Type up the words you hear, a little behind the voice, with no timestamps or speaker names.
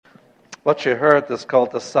What you heard is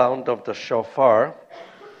called the sound of the shofar,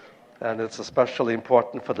 and it's especially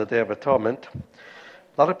important for the Day of Atonement.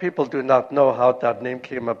 A lot of people do not know how that name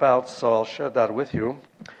came about, so I'll share that with you.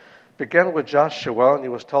 Began with Joshua, and he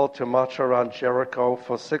was told to march around Jericho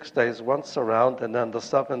for 6 days, once around, and then the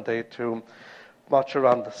seventh day to march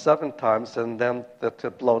around 7 times, and then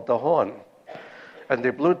to blow the horn. And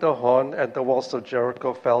they blew the horn, and the walls of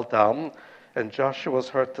Jericho fell down, and Joshua was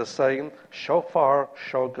heard to say, "Shofar,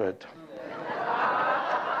 show good."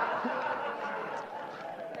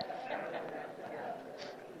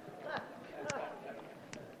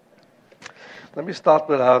 Let me start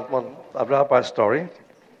with a rabbi story.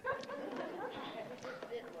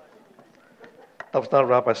 That was not a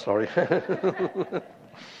rabbi story.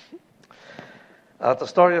 The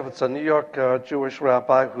story of it's a New York Jewish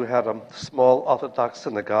rabbi who had a small Orthodox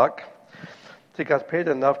synagogue. He got paid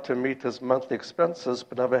enough to meet his monthly expenses,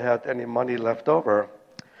 but never had any money left over.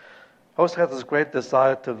 He also had this great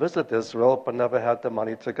desire to visit Israel, but never had the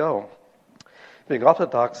money to go. Being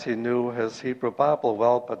Orthodox, he knew his Hebrew Bible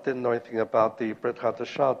well, but didn't know anything about the Brit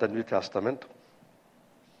Hadashah, the New Testament.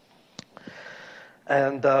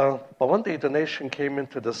 And but one day, a donation came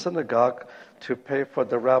into the synagogue to pay for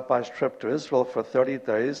the rabbi's trip to Israel for 30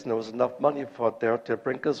 days, and there was enough money for there to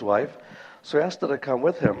bring his wife. So he asked her to come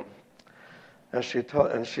with him. And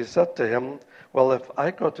she said to him, "Well, if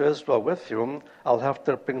I go to Israel with you, I'll have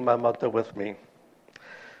to bring my mother with me."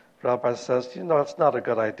 Rabbi says, "It's not a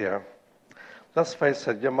good idea. Let's face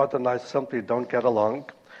it, your mother and I simply don't get along.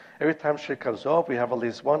 Every time she comes over, we have at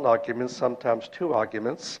least one argument, sometimes 2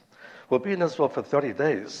 arguments. We'll be in Israel for 30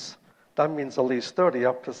 days. That means at least 30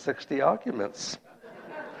 up to 60 arguments.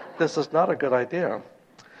 This is not a good idea."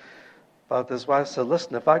 But his wife said,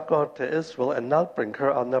 "Listen, if I go to Israel and not bring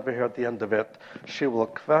her, I'll never hear the end of it. She will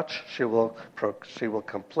kvetch, she will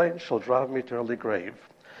complain, she'll drive me to early grave.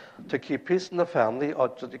 To keep peace in the family, or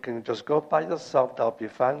you can just go by yourself, that'll be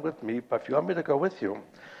fine with me. But if you want me to go with you,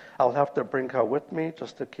 I'll have to bring her with me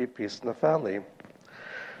just to keep peace in the family."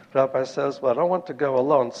 Rabbi says, "Well, I don't want to go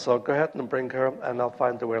alone, so go ahead and bring her, and I'll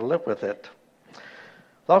find a way to live with it."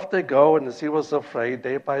 Off they go, and as he was afraid,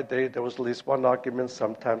 day by day, there was at least one argument,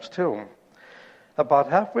 sometimes 2. About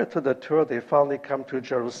halfway through the tour, they finally come to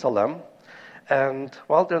Jerusalem, and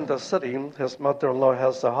while they're in the city, his mother-in-law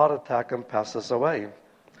has a heart attack and passes away.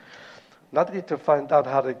 Now they need to find out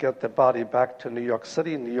how to get the body back to New York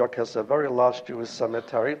City. New York has a very large Jewish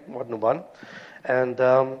cemetery, more than one, and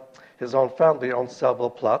his own family owns several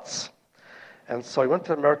plots. And so he went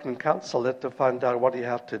to the American consulate to find out what he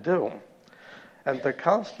had to do. And the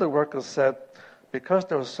consulate worker said, because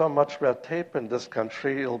there was so much red tape in this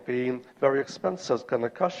country, it'll be very expensive. It's going to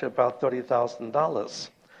cost you about $30,000.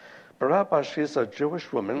 But Rabbi, she's a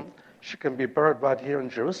Jewish woman. She can be buried right here in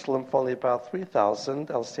Jerusalem for only about $3,000.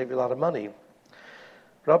 I'll save you a lot of money.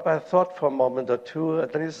 Rabbi thought for a moment or 2,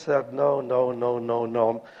 and then he said, no.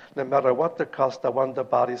 No matter what the cost, I want the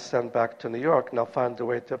body sent back to New York, and I'll find a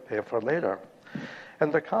way to pay for it later.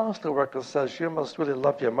 And the consulate worker says, "You must really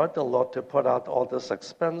love your mother-in-law to put out all this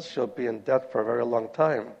expense. She'll be in debt for a very long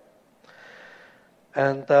time."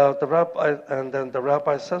 And then the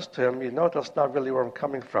rabbi says to him, "That's not really where I'm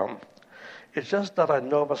coming from. It's just that I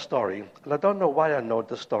know of a story, and I don't know why I know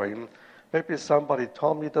the story. Maybe somebody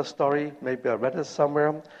told me the story, maybe I read it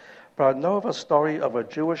somewhere, but I know of a story of a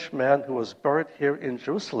Jewish man who was buried here in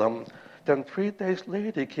Jerusalem. Then 3 days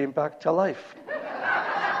later, he came back to life."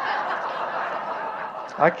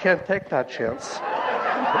 I can't take that chance.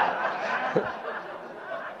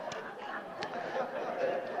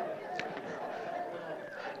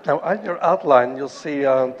 Now, on your outline, you'll see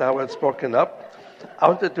how it's broken up. I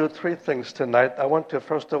want to do 3 things tonight. I want to,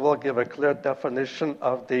 first of all, give a clear definition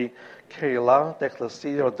of the Keilah, the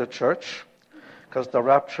Ecclesia, or the church, because the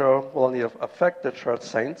rapture will only affect the church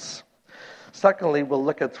saints. Secondly, we'll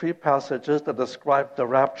look at 3 passages that describe the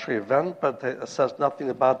rapture event, but it says nothing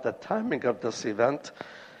about the timing of this event.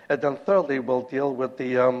 And then thirdly, we'll deal with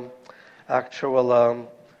the actual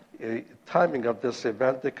timing of this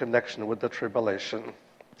event, the connection with the tribulation.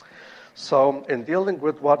 So in dealing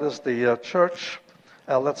with what is the church,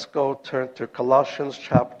 let's turn to Colossians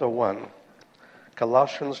chapter 1.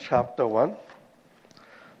 Colossians chapter 1.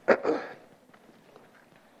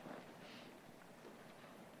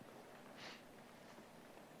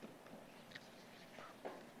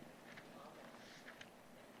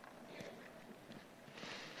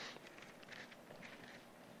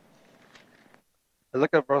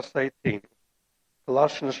 Look at verse 18.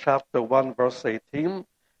 Colossians chapter 1, verse 18.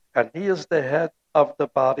 "And he is the head of the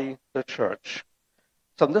body, the church."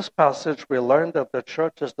 So in this passage, we learn that the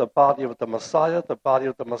church is the body of the Messiah. The body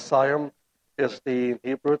of the Messiah is in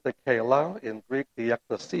Hebrew the Keilah, in Greek the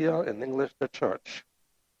Ecclesia, in English the church.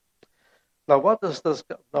 Now what is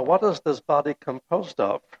this body composed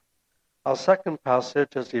of? Our second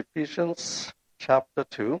passage is Ephesians chapter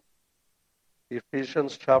 2.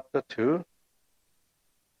 Ephesians chapter 2.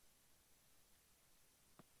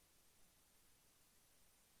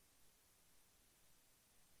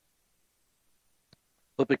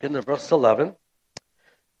 We'll begin in verse 11.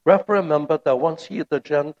 Wherefore remember that once ye the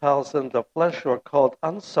Gentiles in the flesh were called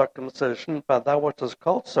uncircumcision by that which is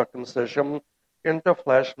called circumcision in the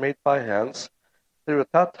flesh made by hands, they were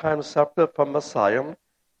at that time separate from Messiah,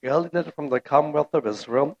 alienated from the commonwealth of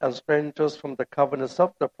Israel, and strangers from the covenants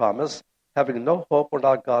of the promise, having no hope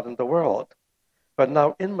without God in the world. But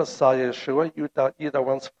now in Messiah Yeshua, ye that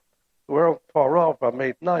once were far off are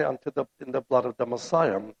made nigh in the blood of the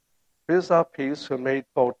Messiah. Is our peace, who made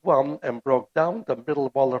both one and broke down the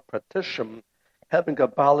middle wall of partition, having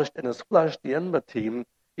abolished in his flesh the enmity,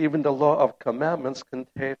 even the law of commandments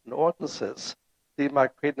contained in ordinances, that he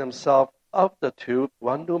might create in himself of the two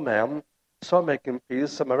one new man, so making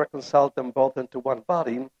peace, and reconcile them both into one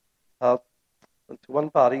body unto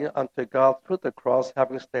God through the cross,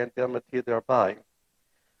 having slain the enmity thereby.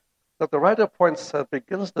 Now the writer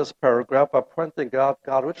begins this paragraph by pointing out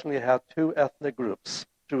God originally had two ethnic groups,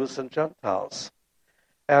 Jews and Gentiles.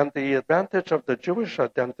 And the advantage of the Jewish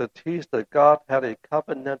identity is that God had a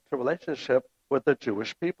covenantal relationship with the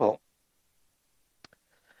Jewish people.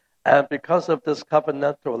 And because of this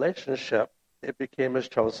covenantal relationship, it became his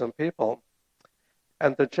chosen people.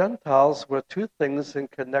 And the Gentiles were two things in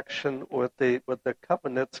connection with the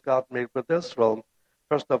covenants God made with Israel.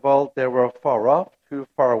 First of all, they were far off, too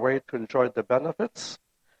far away to enjoy the benefits.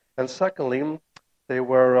 And secondly, they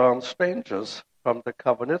were strangers from the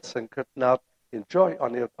covenants and could not enjoy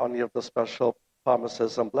any of the special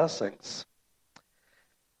promises and blessings.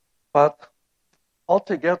 But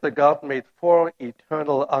altogether, God made four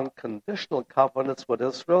eternal unconditional covenants with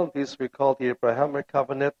Israel. These we call the Abrahamic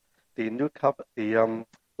covenant, the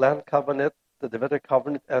land covenant, the Davidic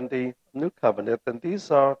covenant, and the new covenant. And these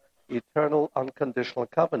are eternal unconditional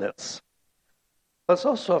covenants. There's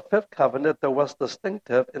also a fifth covenant that was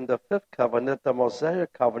distinctive. In the fifth covenant, the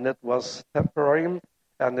Mosaic covenant was temporary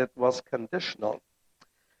and it was conditional.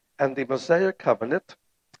 And the Mosaic covenant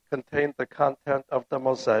contained the content of the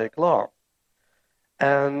Mosaic law.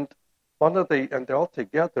 And they're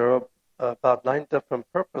altogether about 9 different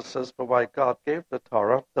purposes for why God gave the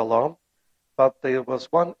Torah, the law. But there was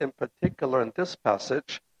one in particular in this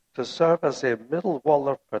passage to serve as a middle wall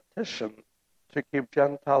of partition, to keep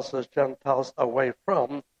Gentiles as Gentiles away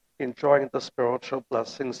from enjoying the spiritual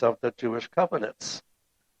blessings of the Jewish covenants.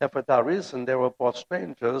 And for that reason, they were both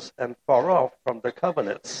strangers and far off from the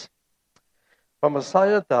covenants. When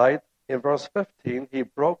Messiah died, in verse 15, he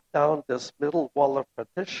broke down this middle wall of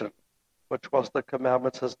partition, which was the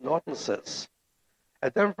commandments and ordinances.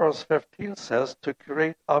 And then verse 15 says, to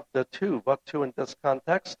create of the two, what two in this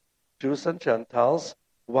context? Jews and Gentiles,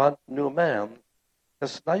 one new man. And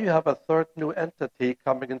so now you have a third new entity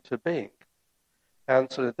coming into being.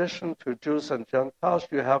 And so in addition to Jews and Gentiles,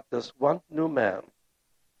 you have this one new man.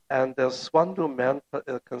 And this one new man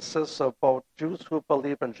consists of both Jews who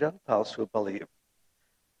believe and Gentiles who believe.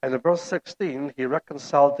 And in verse 16, he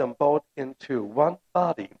reconciled them both into one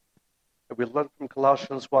body. And we learn from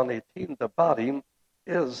Colossians 1:18, the body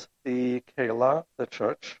is the Keilah, the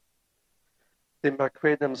church. He might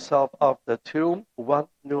create himself of the two, one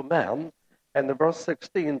new man. And in verse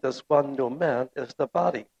 16, this one new man is the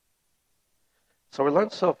body. So we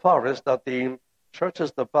learned so far is that the church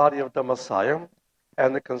is the body of the Messiah,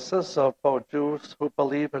 and it consists of both Jews who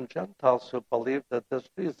believe and Gentiles who believe that this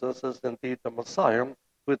Jesus is indeed the Messiah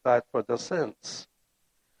who died for their sins.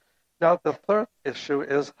 Now the third issue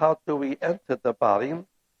is, how do we enter the body?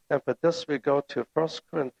 And for this we go to 1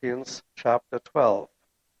 Corinthians chapter 12.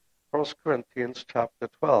 1 Corinthians chapter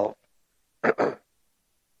 12.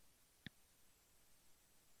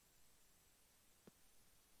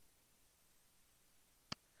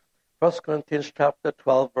 1 Corinthians chapter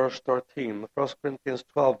 12, verse 13. 1 Corinthians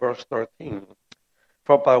 12, verse 13.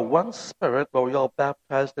 For by one Spirit were we all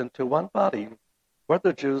baptized into one body,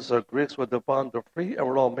 whether Jews or Greeks, were the bond or free, and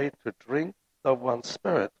we're all made to drink of one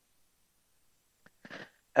Spirit.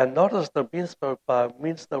 And notice the means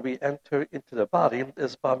that we enter into the body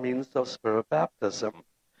is by means of Spirit baptism.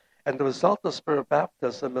 And the result of Spirit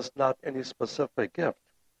baptism is not any specific gift.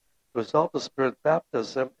 The result of Spirit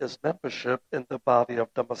baptism is membership in the body of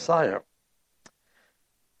the Messiah.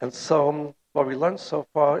 And so what we learned so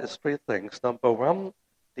far is three things. Number one,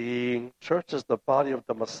 the church is the body of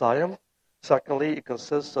the Messiah. Secondly, it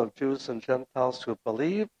consists of Jews and Gentiles who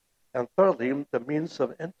believe. And thirdly, the means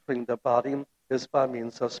of entering the body is by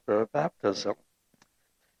means of spirit baptism.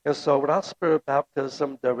 And so without spirit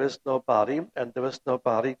baptism, there is no body, and there is no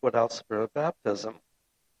body without spirit baptism.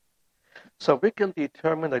 So we can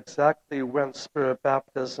determine exactly when spirit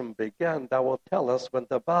baptism began. That will tell us when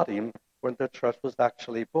the church was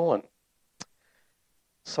actually born.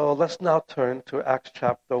 So let's now turn to Acts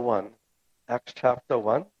chapter 1. Acts chapter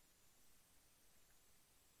 1.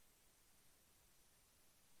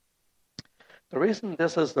 The reason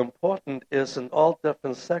this is important is in all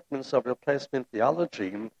different segments of replacement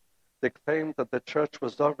theology, they claim that the church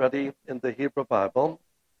was already in the Hebrew Bible.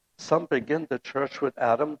 Some begin the church with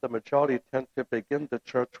Adam. The majority tend to begin the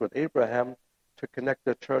church with Abraham to connect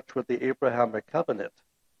the church with the Abrahamic covenant.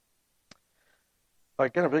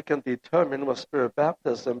 Again, we can determine when spirit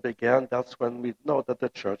baptism began. That's when we know that the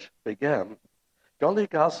church began. The only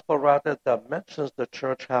gospel writer that mentions the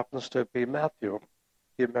church happens to be Matthew.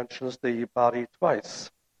 He mentions the body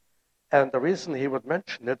twice. And the reason he would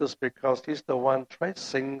mention it is because he's the one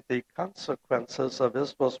tracing the consequences of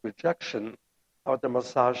Israel's rejection of the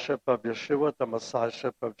Messiahship of Yeshua, the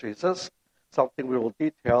Messiahship of Jesus, something we will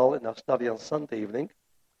detail in our study on Sunday evening.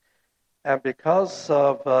 And because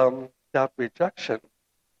of that rejection,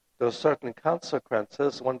 there are certain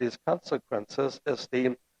consequences. One of these consequences is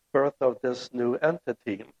the birth of this new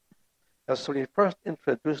entity. And so when he first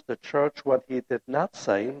introduced the church, what he did not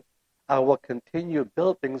say, I will continue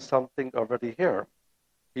building something already here.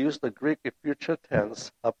 He used the Greek future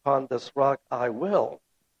tense, upon this rock I will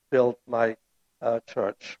build my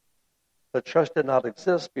church. The church did not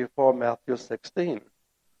exist before Matthew 16.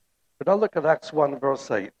 But now look at Acts 1 verse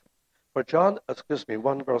 8.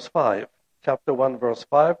 1 verse 5. Chapter 1 verse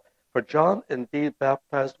 5. For John indeed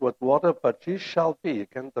baptized with water, but ye shall be,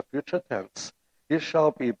 again the future tense, ye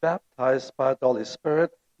shall be baptized by the Holy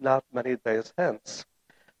Spirit not many days hence.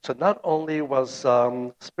 So not only was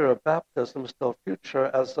spirit baptism still future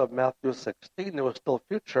as of Matthew 16, it was still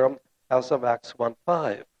future as of Acts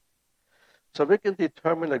 1:5. So we can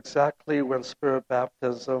determine exactly when spirit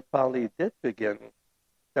baptism finally did begin,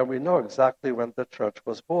 then we know exactly when the church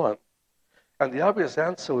was born. And the obvious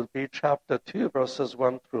answer would be chapter 2, verses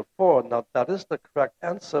 1 through 4. Now, that is the correct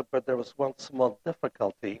answer, but there is one small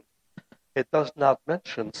difficulty. It does not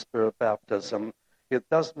mention spirit baptism. It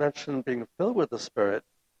does mention being filled with the Spirit,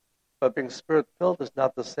 but being Spirit-filled is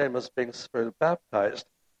not the same as being Spirit-baptized.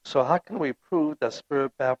 So how can we prove that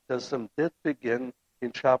Spirit baptism did begin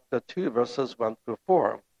in chapter 2, verses 1 through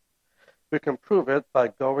 4? We can prove it by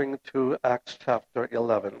going to Acts chapter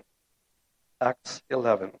 11. Acts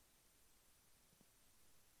 11.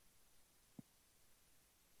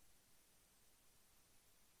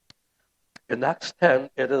 In Acts 10,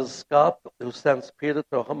 it is God who sends Peter to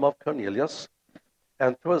the home of Cornelius,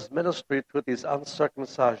 and through his ministry to these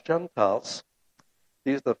uncircumcised Gentiles.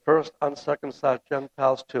 These are the first uncircumcised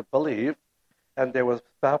Gentiles to believe, and they were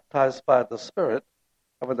baptized by the Spirit.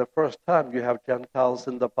 And for the first time, you have Gentiles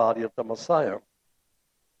in the body of the Messiah.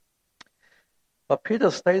 But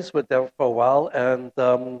Peter stays with them for a while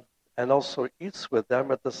and also eats with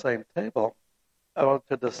them at the same table in order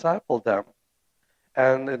to disciple them.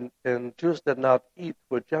 And Jews did not eat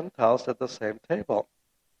with Gentiles at the same table.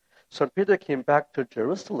 So when Peter came back to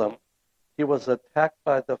Jerusalem, he was attacked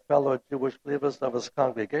by the fellow Jewish believers of his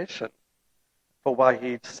congregation for why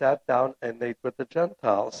he sat down and ate with the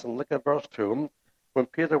Gentiles. And look at verse 2. When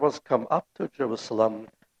Peter was come up to Jerusalem,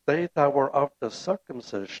 they that were of the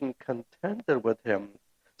circumcision contended with him,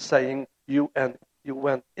 saying, You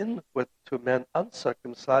went in to men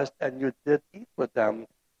uncircumcised, and you did eat with them.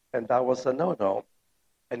 And that was a no-no.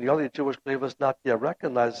 And the only Jewish believers not yet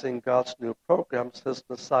recognizing God's new programs, his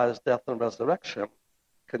Messiah's death and resurrection,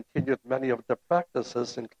 continued many of the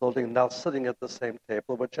practices, including not sitting at the same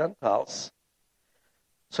table with Gentiles.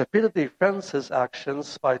 So Peter defends his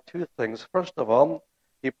actions by two things. First of all,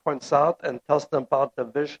 he points out and tells them about the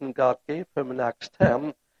vision God gave him in Acts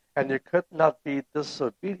 10, and he could not be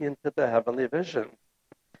disobedient to the heavenly vision.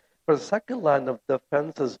 The second line of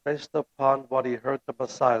defense is based upon what he heard the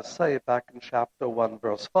Messiah say back in chapter 1,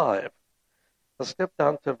 verse 5. Let's skip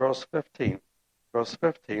down to verse 15. Verse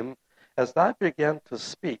 15, as I began to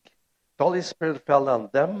speak, the Holy Spirit fell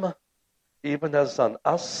on them, even as on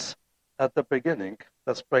us at the beginning.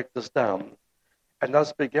 Let's break this down. And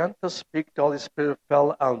as I began to speak, the Holy Spirit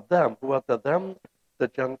fell on them. Who are them? The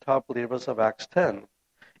Gentile believers of Acts 10.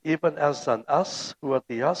 Even as on us, who are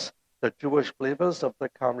the us? The Jewish believers of the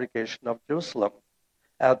congregation of Jerusalem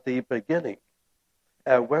at the beginning.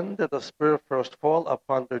 And when did the Spirit first fall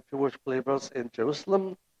upon the Jewish believers in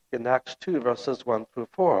Jerusalem? In Acts 2, verses 1 through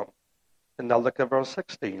 4. And now look at verse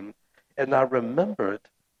 16. And I remembered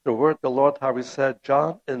The word of the Lord, how he said,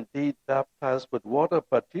 John indeed baptized with water,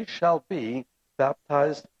 but ye shall be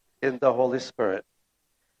baptized in the Holy Spirit.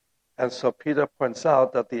 And so Peter points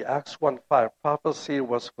out that the Acts 1:5 prophecy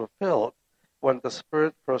was fulfilled when the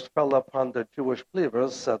Spirit first fell upon the Jewish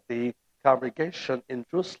believers at the congregation in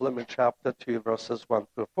Jerusalem in chapter 2, verses 1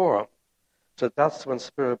 through 4. So that's when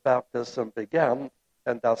Spirit baptism began,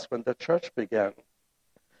 and that's when the church began.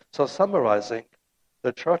 So summarizing,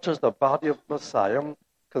 the church is the body of Messiah,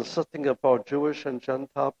 consisting of both Jewish and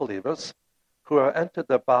Gentile believers who are entered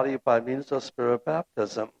the body by means of Spirit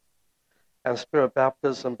baptism. And Spirit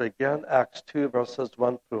baptism began Acts 2, verses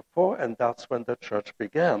 1 through 4, and that's when the church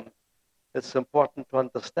began. It's important to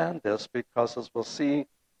understand this because, as we'll see,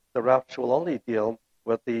 the rapture will only deal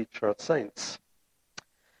with the church saints.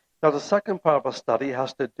 Now, the second part of our study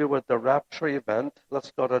has to do with the rapture event.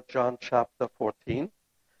 Let's go to John chapter 14.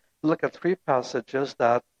 Look at three passages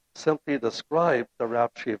that simply describe the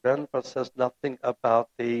rapture event, but says nothing about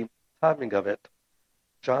the timing of it.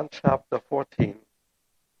 John chapter 14.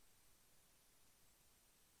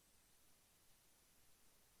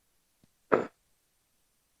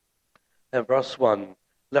 And verse 1,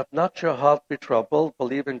 let not your heart be troubled.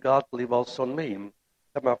 Believe in God, believe also in me.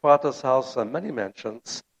 At my Father's house are many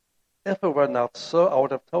mansions. If it were not so, I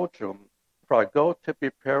would have told you. For I go to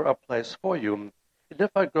prepare a place for you. And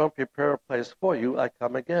if I go and prepare a place for you, I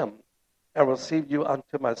come again, and receive you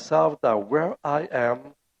unto myself, that where I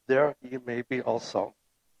am, there ye may be also.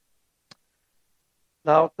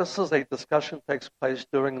 Now, this is a discussion that takes place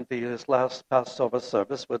during his last Passover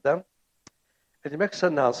service with them. And he makes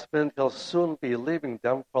an announcement he'll soon be leaving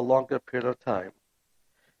them for a longer period of time.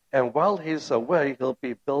 And while he's away, he'll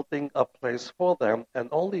be building a place for them, and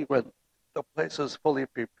only when the place is fully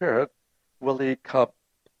prepared will he come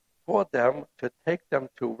for them to take them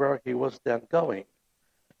to where he was then going.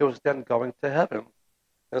 He was then going to heaven.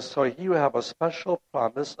 And so here you have a special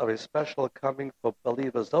promise of a special coming for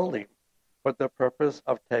believers only, for the purpose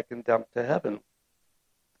of taking them to heaven.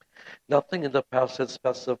 Nothing in the passage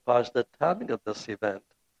specifies the timing of this event.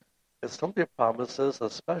 It simply promises a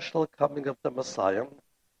special coming of the Messiah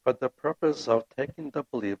for the purpose of taking the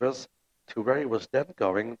believers to where he was then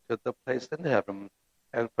going, to the place in heaven,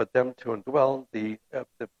 and for them to indwell the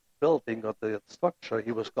building or the structure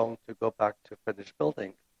he was going to go back to finish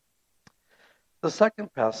building. The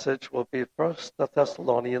second passage will be 1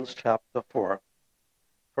 Thessalonians chapter 4.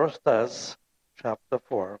 1 Thess chapter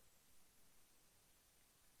 4.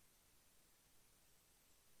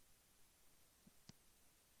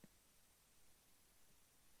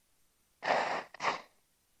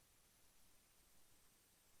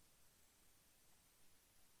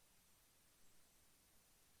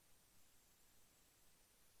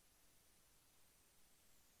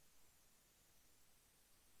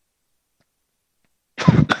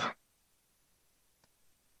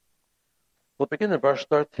 We'll begin in verse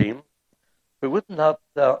 13. I would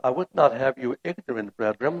not have you ignorant,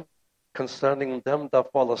 brethren, concerning them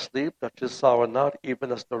that fall asleep, that you sorrow not,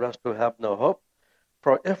 even as the rest who have no hope.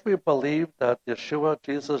 For if we believe that Yeshua,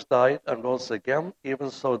 Jesus, died and rose again,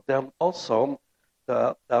 even so them also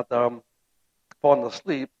that fallen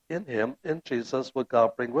asleep in him, in Jesus, will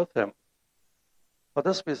God bring with him. For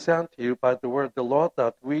this we say unto you by the word of the Lord,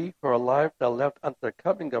 that we who are alive that are left unto the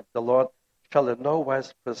coming of the Lord shall in no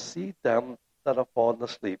wise precede them that have fallen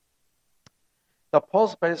asleep. Now,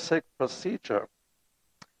 Paul's basic procedure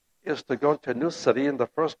is to go to a new city. In the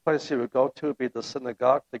first place he would go to would be the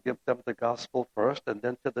synagogue to give them the gospel first, and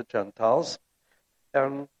then to the Gentiles.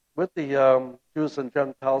 And with the Jews and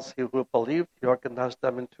Gentiles who believed, he organized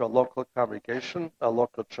them into a local congregation, a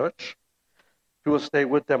local church. He would stay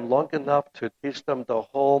with them long enough to teach them the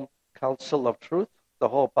whole counsel of truth, the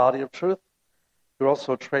whole body of truth. He would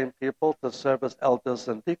also train people to serve as elders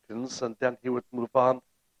and deacons, and then he would move on,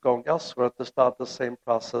 going elsewhere to start the same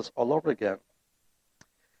process all over again.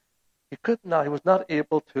 He was not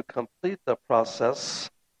able to complete the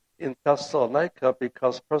process in Thessalonica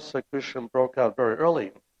because persecution broke out very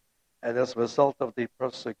early. And as a result of the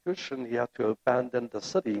persecution, he had to abandon the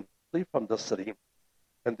city, flee from the city.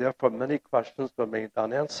 And therefore many questions remained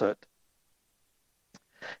unanswered.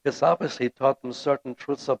 It's obviously taught them certain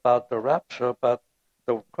truths about the rapture, but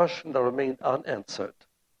the question that remained unanswered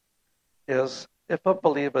is, if a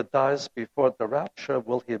believer dies before the rapture,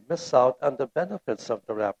 will he miss out on the benefits of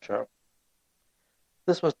the rapture?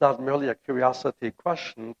 This was not merely a curiosity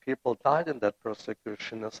question. People died in that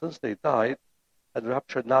persecution, and since they died, and the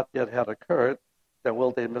rapture not yet had occurred, then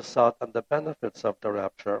will they miss out on the benefits of the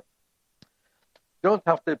rapture? You don't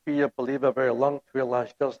have to be a believer very long to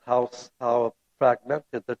realize just how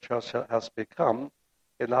fragmented the church has become.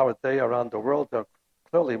 In our day around the world, there are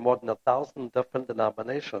clearly more than 1,000 different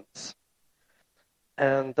denominations.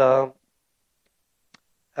 And the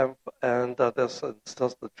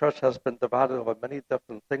church has been divided over many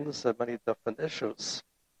different things and many different issues.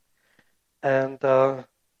 And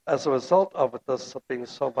as a result of this being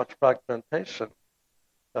so much fragmentation,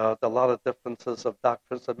 there are a lot of differences of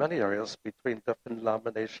doctrines in many areas between different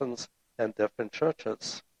denominations and different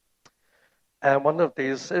churches. And one of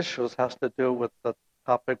these issues has to do with the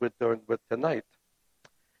topic we're dealing with tonight.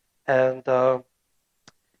 And while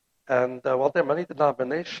there are many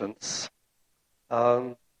denominations,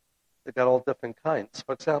 they've got all different kinds.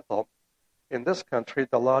 For example, in this country,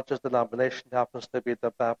 the largest denomination happens to be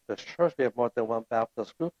the Baptist Church. We have more than one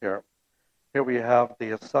Baptist group here. Here we have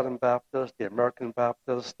the Southern Baptist, the American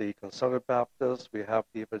Baptist, the Conservative Baptist. We have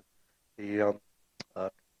the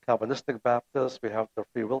Calvinistic Baptist. We have the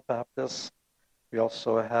Free Will Baptist. We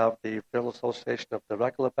also have the Federal Association of the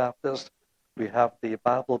Regular Baptist. We have the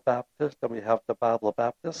Bible Baptist, and we have the Bible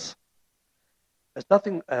Baptist. There's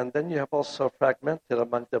nothing, and then you have also fragmented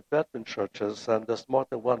among the Brethren churches, and there's more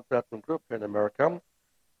than one Brethren group here in America.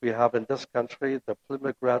 We have in this country the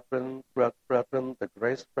Plymouth Brethren, the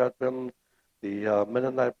Grace Brethren, the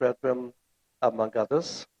Mennonite Brethren, among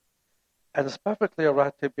others. And it's perfectly all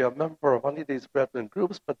right to be a member of any of these Brethren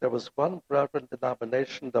groups, but there was one Brethren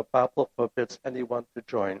denomination the Bible forbids anyone to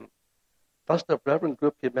join. That's the Brethren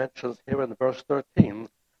group he mentions here in verse 13,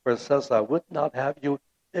 where it says, I would not have you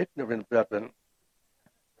ignorant, brethren.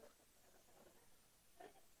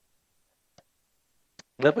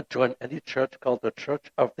 Never join any church called the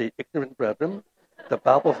Church of the Ignorant Brethren. The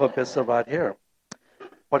Bible forbids it right here.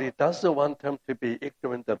 What he doesn't want them to be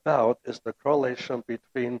ignorant about is the correlation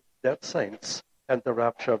between dead saints and the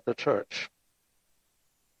rapture of the church.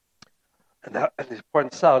 And he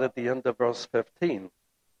points out at the end of verse 15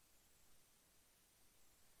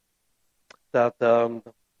 that the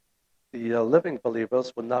living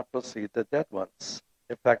believers will not precede the dead ones.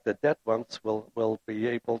 In fact, the dead ones will be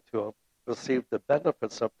able to receive the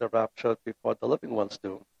benefits of the rapture before the living ones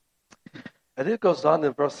do. And it goes on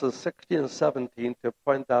in verses 16 and 17 to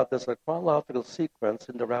point out there's a chronological sequence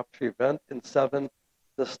in the rapture event in 7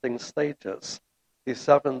 distinct stages. These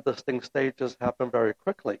 7 distinct stages happen very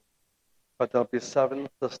quickly, but there'll be 7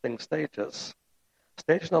 distinct stages.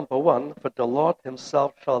 Stage number 1, for the Lord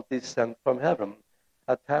himself shall descend from heaven.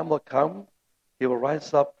 A time will come, he will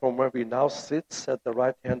rise up from where he now sits at the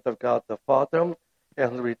right hand of God the Father,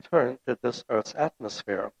 and return to this earth's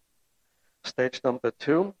atmosphere. Stage number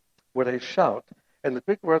 2, with a shout. And the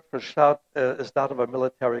Greek word for shout is that of a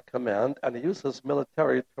military command, and he uses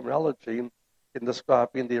military terminology in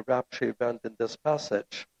describing the rapture event in this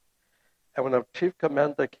passage. And when a chief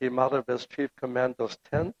commander came out of his chief commander's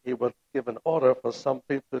tent, he would give an order for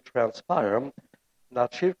something to transpire. And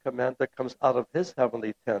that chief commander comes out of his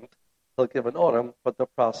heavenly tent, he'll give an order for the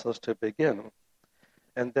process to begin.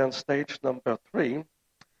 And then stage number 3,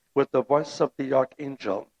 with the voice of the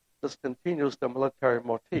archangel. This continues the military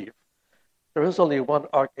motif. There is only one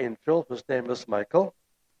archangel whose name is Michael.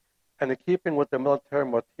 And in keeping with the military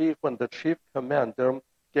motif, when the chief commander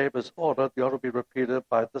gave his order, the order will be repeated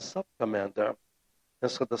by the sub-commander.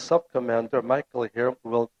 And so the sub-commander, Michael here,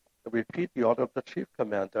 will repeat the order of the chief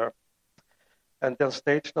commander. And then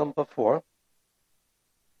stage number 4,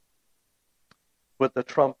 with the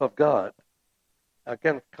trump of God.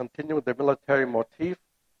 Again, continue with the military motif.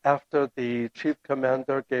 After the chief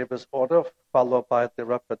commander gave his order, followed by the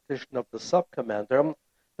repetition of the sub-commander,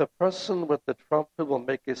 the person with the trumpet will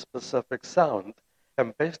make a specific sound.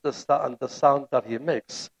 And based on the sound that he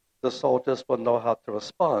makes, the soldiers will know how to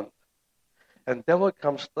respond. And then when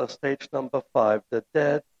comes to stage number 5, the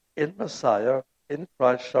dead in Messiah, in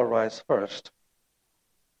Christ, shall rise first.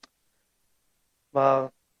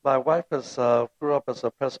 My wife grew up as a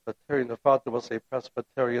Presbyterian. Her father was a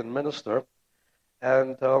Presbyterian minister.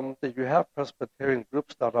 And you have Presbyterian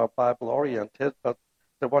groups that are Bible-oriented, but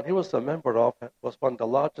the one he was a member of was one of the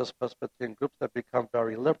largest Presbyterian groups that become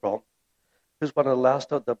very liberal. He was one of the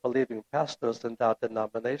last of the believing pastors in that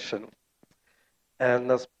denomination.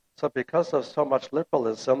 And so because of so much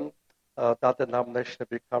liberalism, that denomination had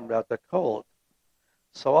become rather cold.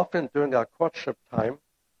 So often during our courtship time,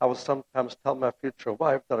 I would sometimes tell my future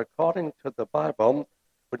wife that according to the Bible,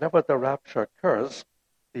 whenever the rapture occurs,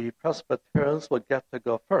 the Presbyterians will get to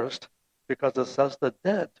go first because it says the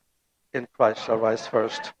dead in Christ shall rise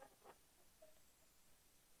first.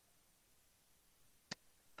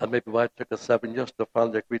 And maybe why it took us 7 years to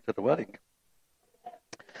finally agree to the wedding.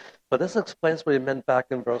 But this explains what he meant back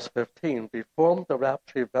in verse 15. Before the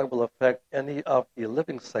rapture event will affect any of the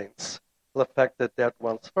living saints, will affect the dead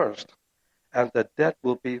ones first. And the dead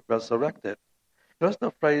will be resurrected. There's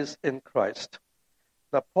the phrase in Christ.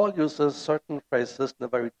 Now, Paul uses certain phrases in a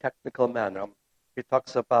very technical manner. He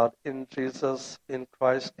talks about in Jesus, in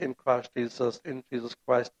Christ Jesus, in Jesus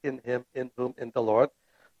Christ, in him, in whom, in the Lord.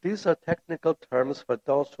 These are technical terms for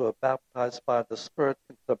those who are baptized by the Spirit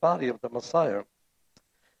into the body of the Messiah.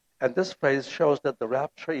 And this phrase shows that the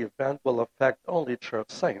rapture event will affect only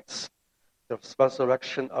church saints. The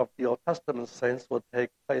resurrection of the Old Testament saints will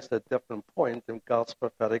take place at a different point in God's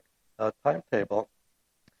prophetic timetable.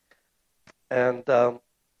 And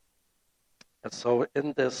so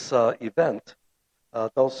in this event,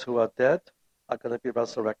 those who are dead are going to be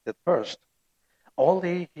resurrected first.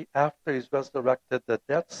 Only after he's resurrected the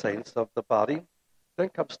dead saints of the body, then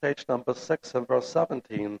comes stage number 6 in verse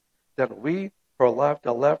 17. Then we, who are alive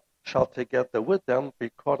and left, shall together with them be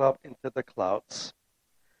caught up into the clouds.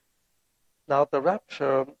 Now the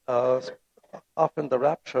rapture, often the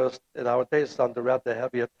rapture in our days is under rather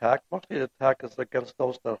heavy attack. Mostly the attack is against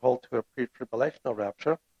those that hold to a pre-tribulational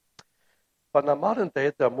rapture. But in the modern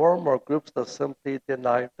day, there are more and more groups that simply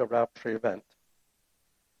deny the rapture event.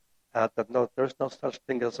 That no, there's no such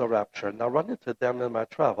thing as a rapture. And I run into them in my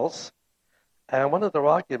travels. And one of their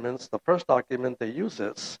arguments, the first argument they use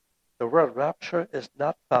is, the word rapture is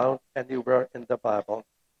not found anywhere in the Bible.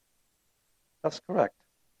 That's correct.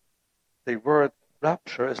 The word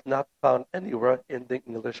rapture is not found anywhere in the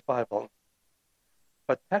English Bible.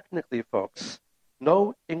 But technically, folks,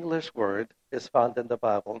 no English word is found in the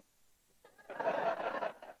Bible.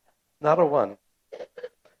 Not a one.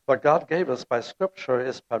 What God gave us by Scripture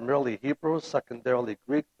is primarily Hebrew, secondarily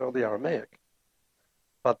Greek, thirdly Aramaic.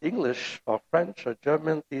 But English or French or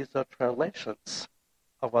German, these are translations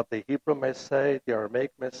of what the Hebrew may say, the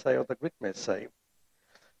Aramaic may say, or the Greek may say.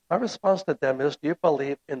 My response to them is, do you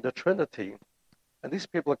believe in the Trinity? And these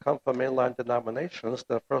people come from mainline denominations.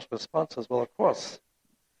 Their first response is, well, of course.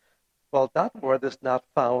 Well, that word is not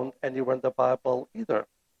found anywhere in the Bible either.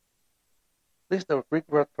 At least the Greek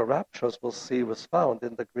word for raptures we'll see was found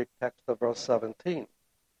in the Greek text of verse 17.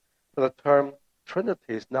 But the term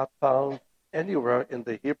Trinity is not found anywhere in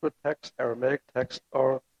the Hebrew text, Aramaic text,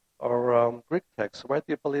 or Greek text. Why do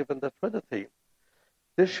you believe in the Trinity?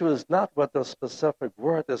 The issue is not whether a specific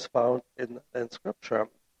word is found in Scripture.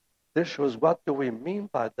 The issue is what do we mean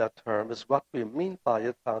by that term, is what we mean by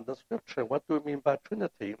it found in Scripture. What do we mean by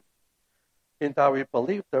Trinity? In that we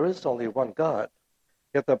believe there is only one God.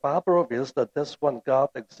 Yet the Bible reveals that this one God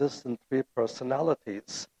exists in three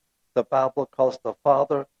personalities. The Bible calls the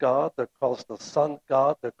Father God, it calls the Son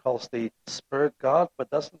God, it calls the Spirit God, but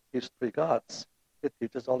doesn't teach three gods. It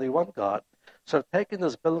teaches only one God. So taking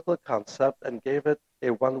this biblical concept and gave it a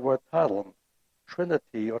one-word title,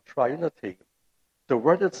 Trinity or Triunity. The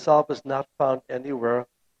word itself is not found anywhere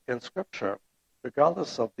in Scripture,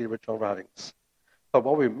 regardless of the original writings. But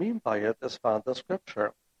what we mean by it is found in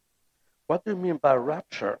Scripture. What do you mean by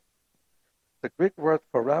rapture? The Greek word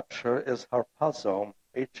for rapture is harpazo,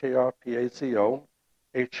 H-A-R-P-A-Z-O,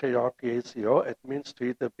 H-A-R-P-A-Z-O. It means to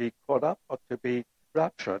either be caught up or to be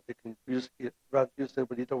raptured. You can use it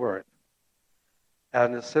with either word.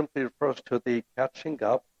 And it simply refers to the catching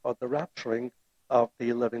up or the rapturing of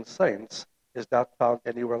the living saints. Is that found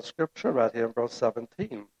anywhere in Scripture? Right here in verse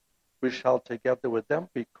 17. We shall together with them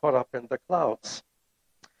be caught up in the clouds.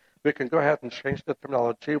 We can go ahead and change the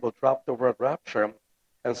terminology. We'll drop the word rapture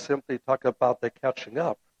and simply talk about the catching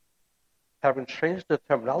up. Having changed the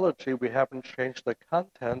terminology, we haven't changed the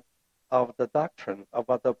content of the doctrine of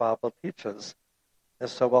what the Bible teaches. And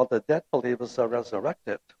so while the dead believers are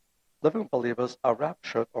resurrected, living believers are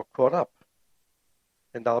raptured or caught up.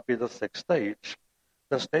 And that'll be the sixth stage.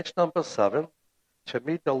 Then stage number 7, to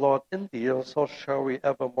meet the Lord in the year, so shall we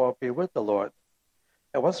evermore be with the Lord.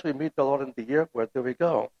 And once we meet the Lord in the year, where do we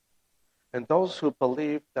go? And those who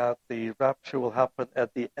believe that the rapture will happen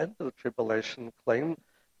at the end of the tribulation claim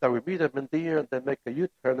that we meet him in the year and then make a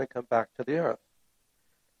U-turn and come back to the earth.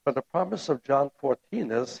 But the promise of John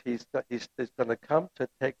 14 is he's going to come to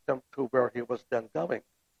take them to where he was then going.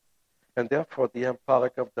 And therefore, the end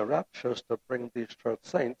product of the rapture is to bring these church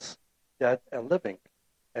saints, dead and living,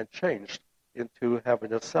 and changed into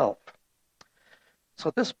heaven itself. So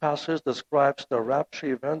this passage describes the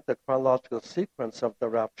rapture event, the chronological sequence of the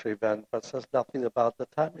rapture event, but says nothing about the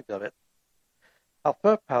timing of it. Our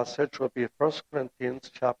third passage will be 1 Corinthians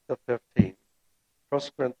chapter 15. 1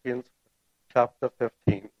 Corinthians chapter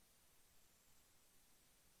 15.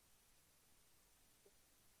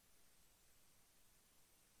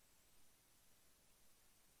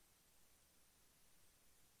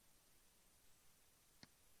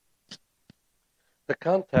 The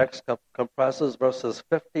context comprises verses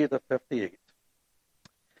 50 to 58.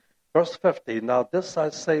 Verse 50, now this I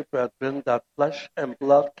say, brethren, that flesh and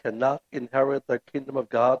blood cannot inherit the kingdom of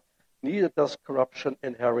God, neither does corruption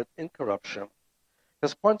inherit incorruption.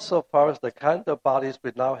 His point so far is the kind of bodies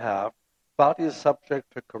we now have, bodies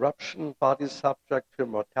subject to corruption, bodies subject to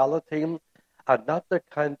mortality, are not the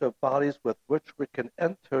kind of bodies with which we can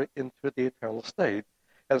enter into the eternal state.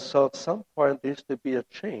 And so at some point there needs to be a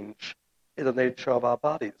change in the nature of our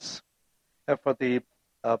bodies. And for the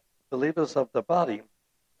believers of the body,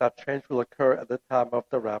 that change will occur at the time of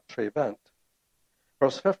the rapture event.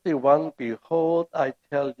 Verse 51, behold, I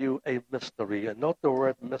tell you a mystery. And note the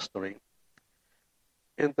word mystery.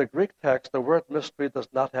 In the Greek text, the word mystery does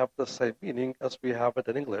not have the same meaning as we have it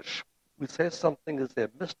in English. We say something is a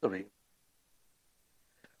mystery,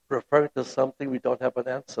 referring to something we don't have an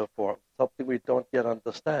answer for, something we don't yet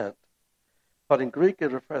understand. But in Greek,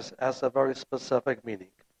 it has a very specific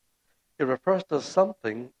meaning. It refers to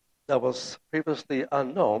something that was previously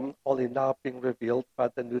unknown, only now being revealed by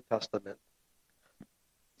the New Testament.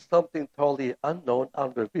 Something totally unknown,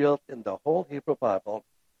 unrevealed in the whole Hebrew Bible,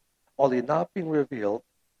 only now being revealed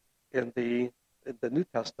in the New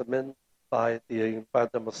Testament by the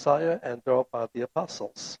Messiah and or by the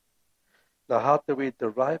apostles. Now, how do we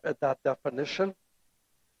derive at that definition?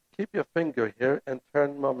 Keep your finger here and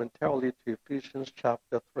turn momentarily to Ephesians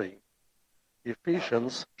chapter 3.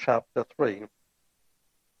 Ephesians chapter 3.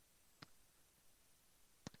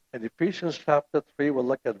 In Ephesians chapter 3, we'll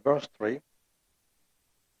look at verse 3.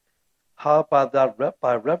 How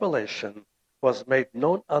by revelation was made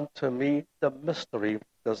known unto me the mystery,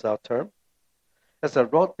 there's our term, as I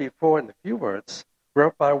wrote before in a few words,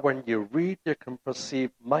 whereby when you read, you can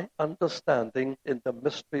perceive my understanding in the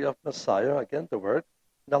mystery of Messiah, again the word.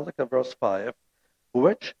 Now look at verse 5,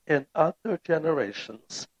 which in other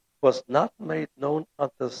generations was not made known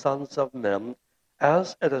unto sons of men,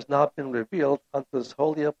 as it has now been revealed unto his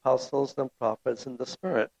holy apostles and prophets in the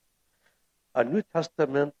Spirit. A New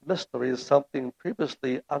Testament mystery is something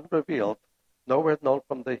previously unrevealed, nowhere known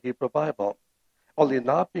from the Hebrew Bible, only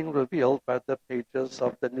now being revealed by the pages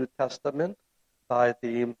of the New Testament, by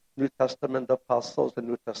the New Testament apostles and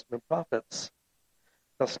New Testament prophets.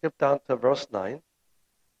 Now skip down to verse 9.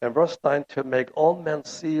 In verse 9, to make all men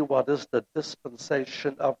see what is the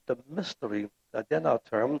dispensation of the mystery, again our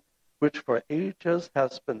term, which for ages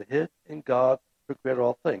has been hid in God who created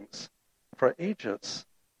all things. For ages,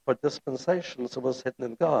 for dispensations, it was hidden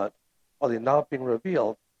in God, only now being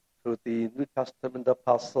revealed to the New Testament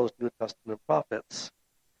apostles, New Testament prophets.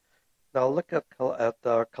 Now look at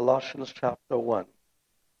Colossians chapter 1.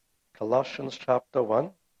 Colossians chapter 1.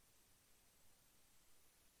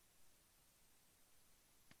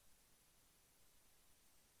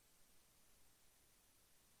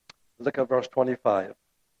 Look at verse 25.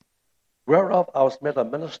 Whereof I was made a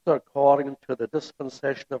minister according to the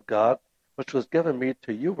dispensation of God, which was given me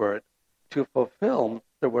to you word, to fulfill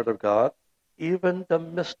the word of God, even the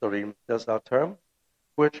mystery, there's our term,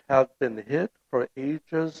 which had been hid for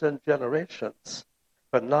ages and generations,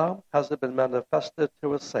 but now has it been manifested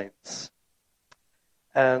to his saints.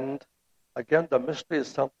 And again, the mystery is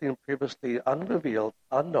something previously unrevealed,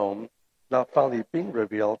 unknown, now finally being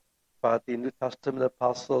revealed by the New Testament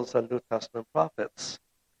apostles and New Testament prophets.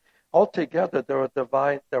 Altogether, there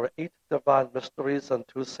are 8 divine mysteries and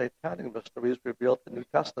 2 satanic mysteries revealed in the New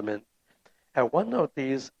Testament. And one of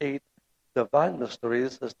these 8 divine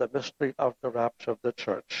mysteries is the mystery of the rapture of the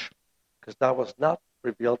church, because that was not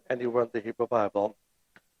revealed anywhere in the Hebrew Bible.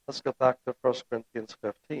 Let's go back to 1 Corinthians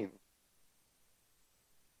 15.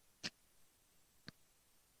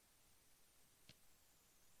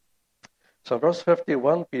 So verse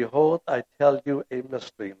 51, behold, I tell you a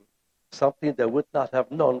mystery, something they would not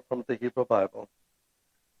have known from the Hebrew Bible.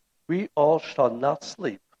 We all shall not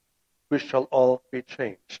sleep. We shall all be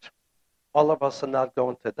changed. All of us are not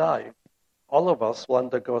going to die. All of us will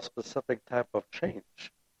undergo a specific type of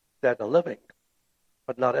change, dead and living.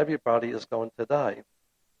 But not everybody is going to die.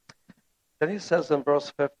 Then he says in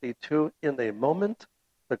verse 52, in a moment,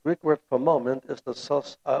 the Greek word for moment is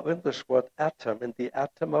the English word atom, in the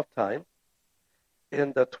atom of time,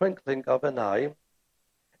 in the twinkling of an eye.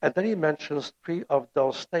 And then he mentions 3 of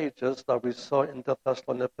those stages that we saw in the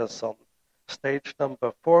Thessalonian epistle. Stage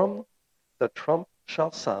number 4, the trump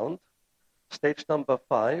shall sound. Stage number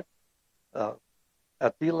 5,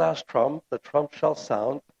 at the last trump, the trump shall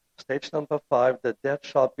sound. Stage number 5, the dead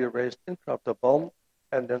shall be raised incorruptible.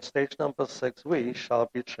 And then stage number 6, we shall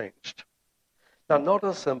be changed. Now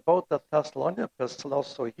notice in both the Thessalonian epistle,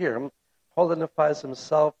 also here, Paul identifies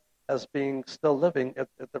himself as being still living if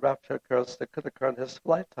the rapture occurs. It could occur in his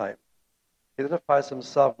lifetime. He identifies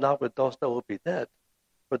himself not with those that will be dead,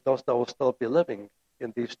 but those that will still be living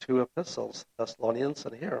in these two epistles, Thessalonians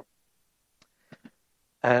and here.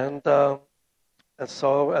 And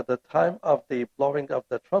so at the time of the blowing of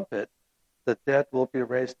the trumpet, the dead will be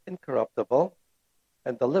raised incorruptible,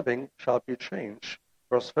 and the living shall be changed.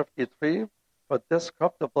 Verse 53, for this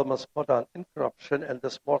corruptible must put on incorruption, and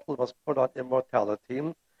this mortal must put on immortality.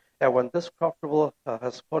 And when this corruptible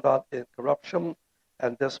has put on incorruption,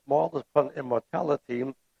 and this mortal has put on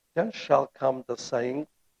immortality, then shall come the saying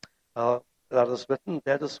that is written,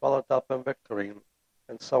 death is swallowed up in victory,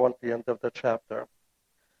 and so on to the end of the chapter.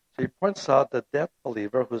 So he points out the dead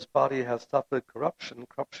believer whose body has suffered corruption,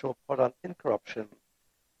 corruption will put on incorruption.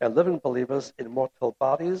 And living believers in mortal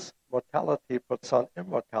bodies, mortality puts on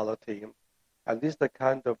immortality. And these are the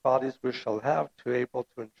kind of bodies we shall have to be able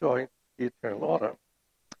to enjoy the eternal order.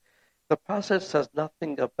 The passage says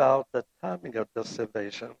nothing about the timing of this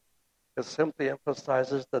invasion. It simply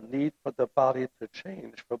emphasizes the need for the body to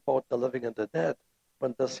change for both the living and the dead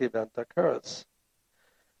when this event occurs.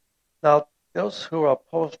 Now, those who are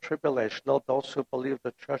post-tribulational, those who believe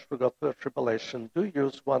the church will go through the tribulation, do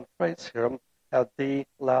use one phrase here at the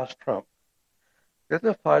last trump. They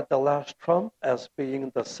identified the last trump as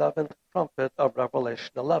being the seventh trumpet of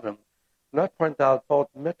Revelation 11. And I point out both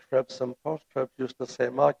mid-tribs and post-tribs use the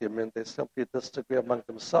same argument. They simply disagree among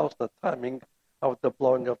themselves the timing of the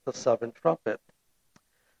blowing of the seventh trumpet.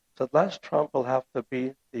 So the last trump will have to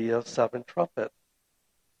be the seventh trumpet.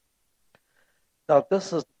 Now,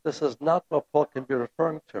 this is not what Paul can be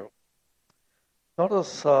referring to.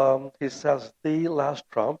 Notice he says the last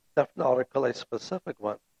trump, definite article, a specific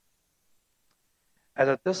one. And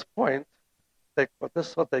at this point, this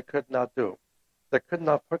is what they could not do. They could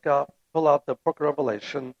not pull out the book of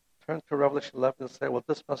Revelation, turn to Revelation 11 and say, well,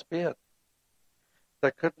 this must be it.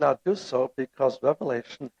 They could not do so because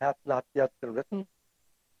Revelation had not yet been written.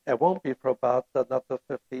 It won't be for about another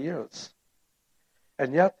 50 years.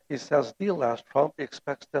 And yet, he says the last trump, he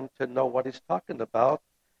expects them to know what he's talking about.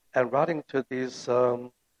 And writing to these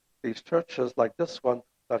churches like this one,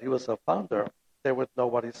 that he was a founder, they would know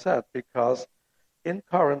what he said. Because in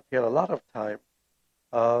Corinth, he had a lot of time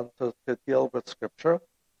to deal with Scripture,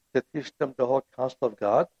 to teach them the whole counsel of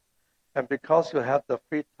God. And because you had the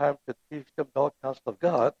free time to teach them the whole counsel of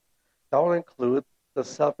God, that will include the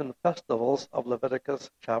 7 festivals of Leviticus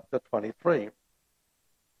chapter 23.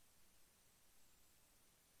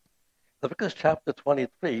 Leviticus chapter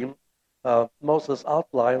 23, Moses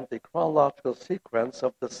outlined the chronological sequence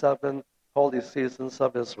of the 7 holy seasons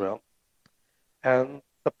of Israel. And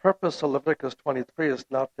the purpose of Leviticus 23 is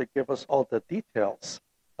not to give us all the details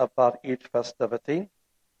about each festivity.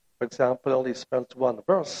 For example, it only spends one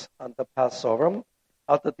verse on the Passover.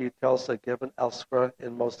 Other details are given elsewhere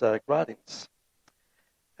in Mosaic writings.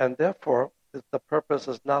 And therefore, the purpose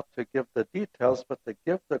is not to give the details, but to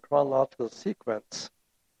give the chronological sequence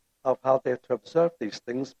of how they're to observe these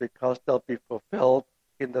things, because they'll be fulfilled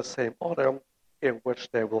in the same order in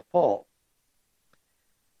which they will fall.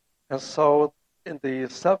 And so in the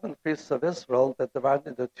 7 feasts of Israel, they're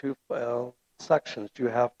divided into 2 sections. You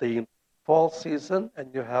have the fall season,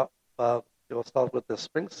 and you have you'll start with the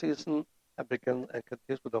spring season and begin and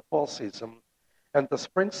continue with the fall season. And the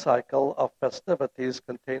spring cycle of festivities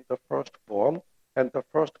contained the first 4, and the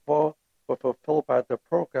first 4 were fulfilled by the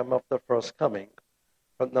program of the first coming.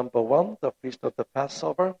 But number 1, the Feast of the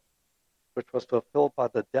Passover, which was fulfilled by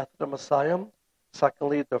the death of the Messiah.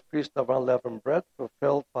 Secondly, the Feast of Unleavened Bread,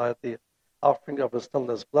 fulfilled by the offering of his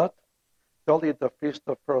sinless blood. Thirdly, the Feast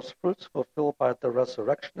of First Fruits, fulfilled by the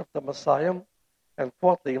resurrection of the Messiah. And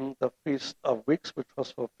fourthly, the Feast of Weeks, which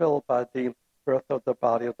was fulfilled by the birth of the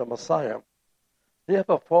body of the Messiah. You have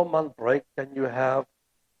a 4-month break, then you have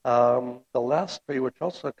the last 3, which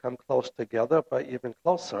also come close together, but even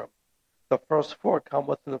closer. The first 4 come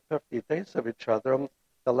within 50 days of each other.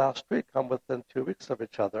 The last 3 come within 2 weeks of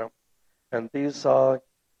each other. And these are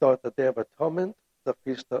the Day of Atonement, the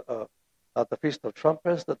Feast of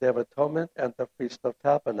Trumpets, the Day of Atonement, and the Feast of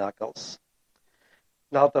Tabernacles.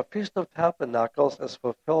 Now, the Feast of Tabernacles is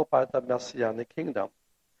fulfilled by the Messianic Kingdom.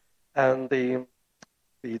 And the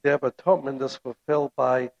Day of Atonement is fulfilled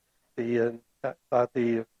by the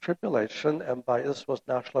tribulation and by Israel's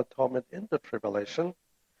national atonement in the tribulation.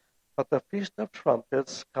 But the Feast of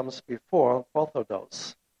Trumpets comes before both of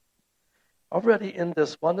those. Already in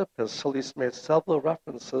this one epistle, he's made several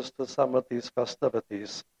references to some of these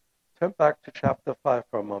festivities. Turn back to chapter 5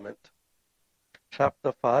 for a moment.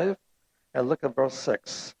 Chapter 5, and look at verse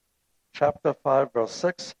 6. Chapter 5, verse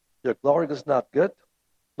 6, your glory is not good,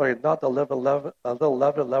 nor yet not a little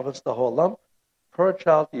leaven leavens the whole lump. Purge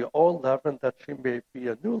out the old leaven, that she may be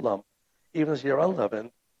a new lump, even as you're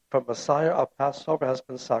unleavened. For Messiah, our Passover has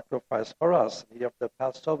been sacrificed for us. And you have the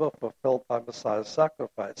Passover fulfilled by Messiah's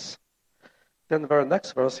sacrifice. Then the very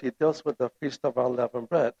next verse, he deals with the Feast of Unleavened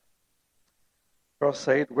Bread. Verse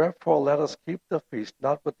 8, wherefore let us keep the feast,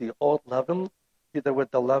 not with the old leaven, neither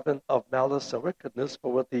with the leaven of malice and wickedness, but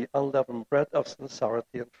with the unleavened bread of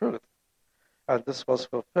sincerity and truth. And this was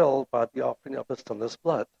fulfilled by the offering of his sinless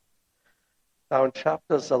blood. Now in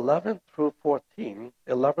chapters 11 through 14,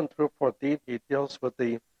 he deals with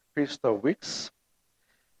the Feast of Weeks,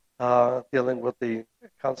 dealing with the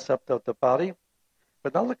concept of the body.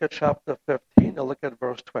 But now look at chapter 15, and look at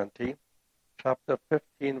verse 20. Chapter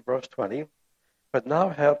 15, verse 20. But now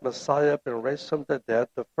hath Messiah been raised from the dead,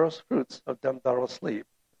 the first fruits of them that are asleep.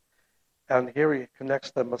 And here he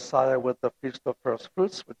connects the Messiah with the Feast of First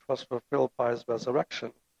Fruits, which was fulfilled by his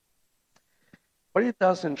resurrection. What he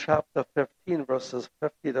does in chapter 15, verses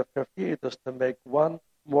 50 to 58, is to make one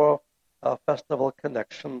more festival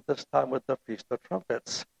connection, this time with the Feast of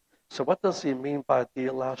Trumpets. So what does he mean by the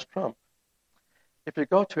last trump? If you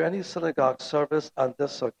go to any synagogue service on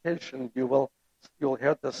this occasion, you'll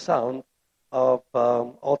hear the sound of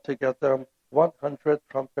altogether 100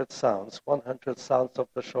 trumpet sounds, 100 sounds of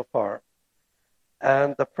the shofar.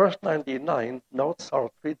 And the first 99 notes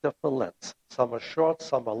are three different lengths. Some are short,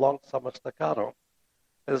 some are long, some are staccato.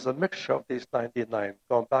 There's a mixture of these 99,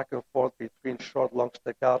 going back and forth between short, long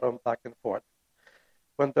staccato and back and forth.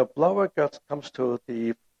 When the blower comes to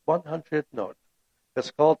the 100th note,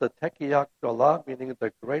 it's called the Tekiach Dolah, meaning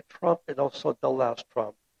the great trump, and also the last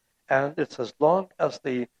trump. And it's as long as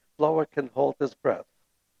the blower can hold his breath.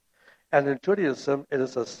 And in Judaism, it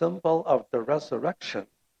is a symbol of the resurrection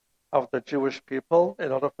of the Jewish people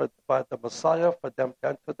in order by the Messiah for them to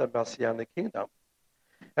enter the Messianic kingdom.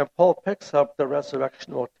 And Paul picks up the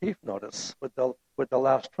resurrection motif, notice, with the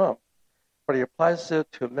last trump, but he applies it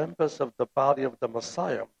to members of the body of the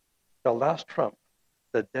Messiah. The last trump,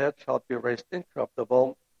 the dead shall be raised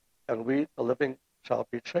incorruptible, and we, the living, shall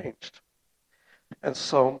be changed. And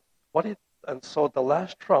so the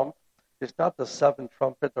last trump is not the seventh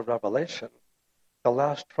trumpet of Revelation. The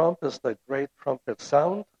last trump is the great trumpet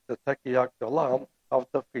sound, the Tekiach Dolah, of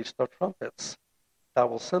the Feast of Trumpets. That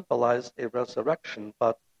will symbolize a resurrection,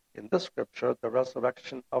 but in this scripture, the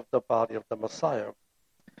resurrection of the body of the Messiah.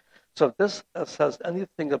 So if this says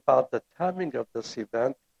anything about the timing of this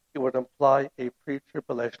event, it would imply a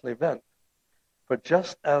pre-tribulation event. For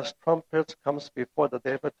just as trumpets comes before the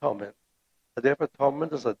Day of Atonement, the Day of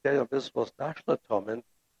Atonement is a day of Israel's national atonement.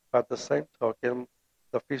 By the same token,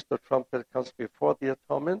 the Feast of Trumpets comes before the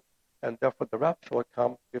atonement, and therefore the rapture will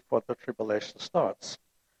come before the tribulation starts.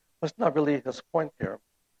 That's not really his point here.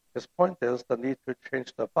 His point is the need to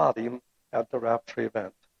change the body at the rapture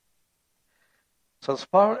event. So as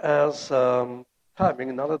far as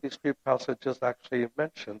timing, none of these three passages actually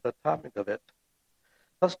mention the timing of it.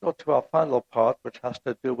 Let's go to our final part, which has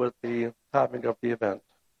to do with the timing of the event.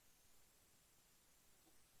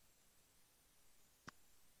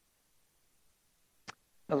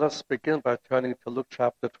 And let's begin by turning to Luke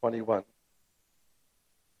chapter 21.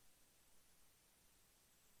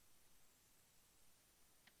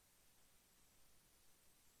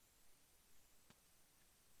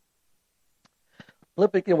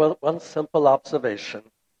 Let me begin with one simple observation.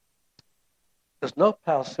 There's no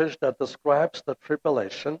passage that describes the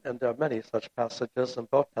tribulation, and there are many such passages in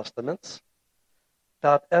both Testaments,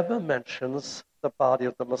 that ever mentions the body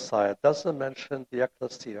of the Messiah. It doesn't mention the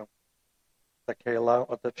ecclesia, the Keilah,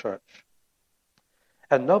 or the church.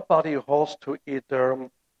 And nobody holds to either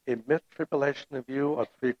a mid-tribulation view, or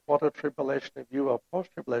three-quarter tribulation view, or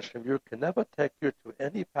post-tribulation view can never take you to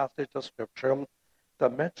any passage of Scripture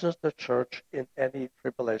that mentions the church in any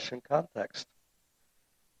tribulation context.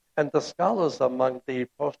 And the scholars among the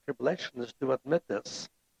post-tribulationists do admit this.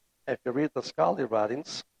 If you read the scholarly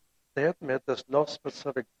writings, they admit there's no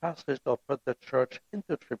specific passage that will put the church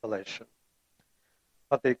into tribulation.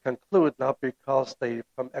 But they conclude not because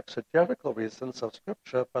from exegetical reasons of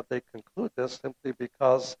Scripture, but they conclude this simply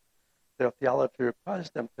because their theology requires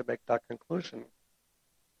them to make that conclusion.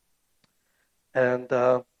 And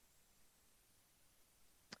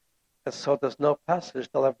so there's no passage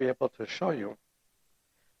that I'll be able to show you.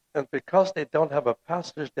 And because they don't have a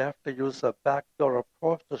passage, they have to use a backdoor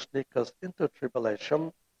approach to sneak us into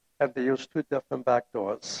tribulation, and they use two different back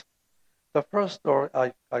doors. The first door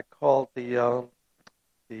I call the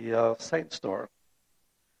saints door.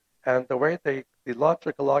 And the way the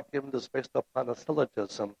logical argument is based upon a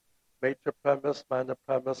syllogism, major premise, minor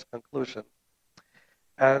premise, conclusion.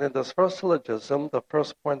 And in this first syllogism, the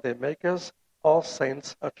first point they make is, all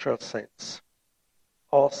saints are church saints.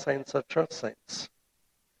 All saints are church saints.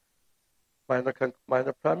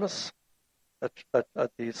 minor premise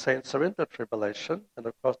that the saints are in the tribulation, and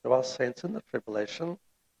of course there are saints in the tribulation.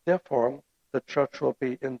 Therefore, the church will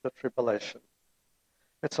be in the tribulation.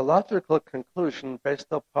 It's a logical conclusion based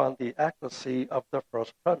upon the accuracy of the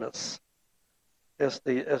first premise. Is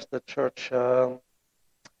the church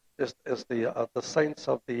is the saints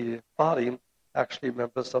of the body actually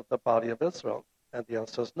members of the body of Israel? And the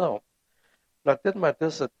answer is no. When I did my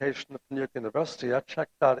dissertation at New York University, I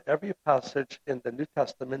checked out every passage in the New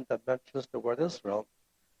Testament that mentions the word Israel.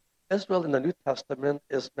 Israel in the New Testament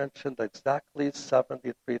is mentioned exactly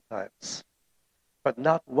 73 times. But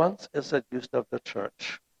not once is it used of the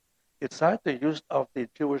church. It's either used of the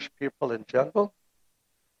Jewish people in general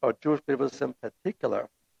or Jewish believers in particular.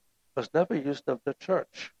 It was never used of the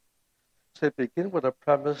church. So they begin with a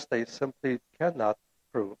premise they simply cannot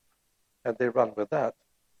prove, and they run with that.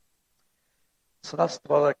 So that's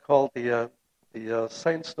what I call the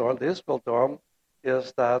saints' dorm. The Israel dorm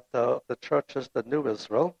is that the church is the new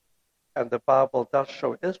Israel, and the Bible does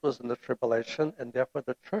show Israel's in the tribulation, and therefore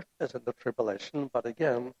the church is in the tribulation. But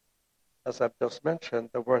again, as I've just mentioned,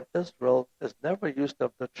 the word Israel is never used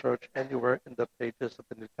of the church anywhere in the pages of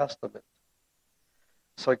the New Testament.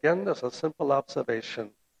 So again, there's a simple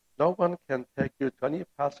observation. No one can take you to any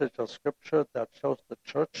passage of Scripture that shows the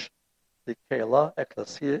church, the Keilah,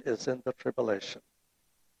 Ecclesia, is in the tribulation.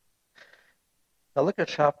 Now look at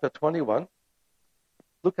chapter 21.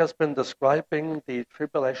 Luke has been describing the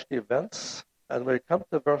tribulation events, and when we come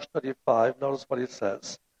to verse 35, notice what he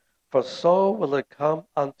says. For so will it come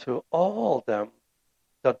unto all them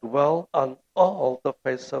that dwell on all the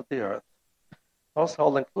face of the earth. Notice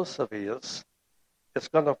how inclusive he is. It's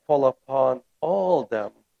going to fall upon all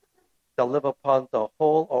them that live upon the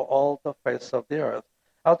whole or all the face of the earth.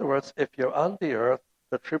 In other words, if you're on the earth,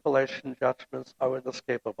 the tribulation judgments are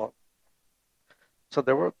inescapable.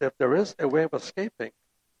 So if there is a way of escaping,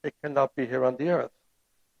 it cannot be here on the earth.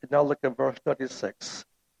 And now look at verse 36.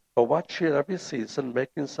 But watch ye at every season,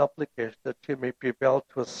 making supplication that ye may prevail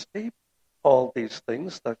to escape all these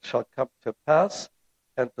things that shall come to pass,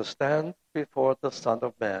 and to stand before the Son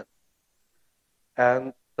of Man.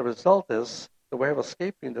 And the result is, the way of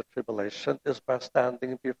escaping the tribulation is by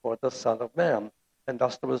standing before the Son of Man. And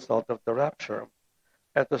that's the result of the rapture.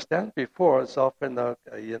 And to stand before is often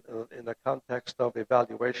in the context of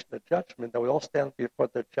evaluation and judgment, that we all stand before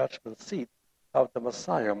the judgment seat of the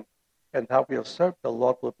Messiah. And how we have served the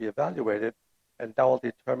Lord will be evaluated, and that will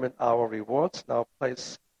determine our rewards and our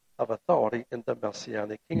place of authority in the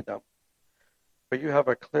Messianic kingdom. But you have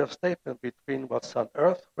a clear statement between what's on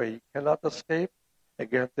earth, where you cannot escape, and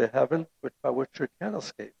get to heaven, by which you can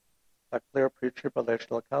escape. A clear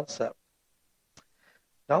pre-tribulational concept.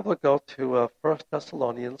 Now we'll go to 1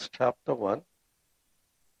 Thessalonians chapter 1.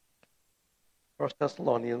 1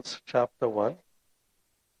 Thessalonians chapter 1.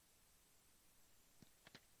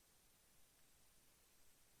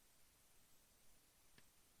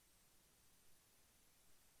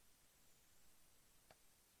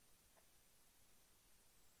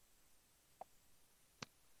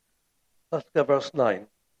 Let's go verse 9.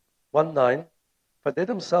 1:9. For they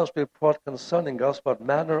themselves report concerning us what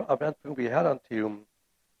manner of entering we had unto you,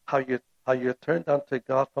 how you turned unto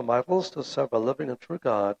God from idols to serve a living and true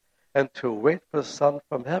God, and to wait for the Son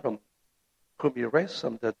from heaven, whom you raised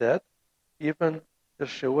from the dead, even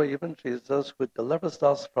Yeshua, even Jesus, who delivers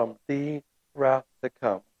us from the wrath to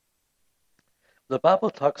come. The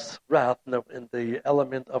Bible talks wrath in the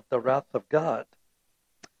element of the wrath of God.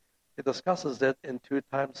 It discusses it in two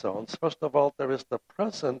time zones. First of all, there is the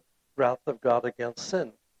present wrath of God against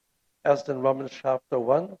sin. As in Romans chapter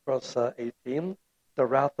 1, verse 18, the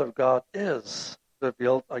wrath of God is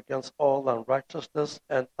revealed against all unrighteousness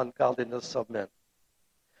and ungodliness of men.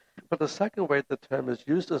 But the second way the term is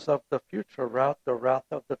used is of the future wrath, the wrath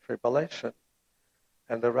of the tribulation.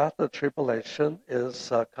 And the wrath of the tribulation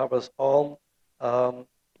covers all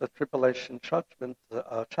the tribulation judgment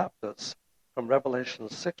chapters. From Revelation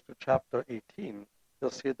 6 to chapter 18,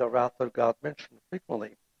 you'll see the wrath of God mentioned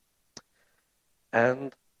frequently.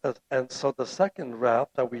 And so the second wrath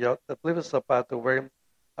that the believers, by the way,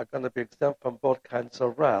 are going to be exempt from both kinds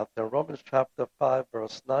of wrath. In Romans chapter 5,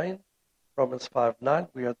 verse 9, Romans 5:9,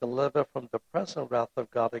 we are delivered from the present wrath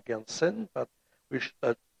of God against sin, but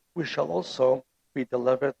we shall also be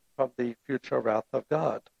delivered from the future wrath of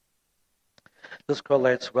God. This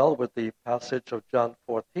correlates well with the passage of John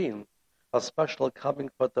 14, a special coming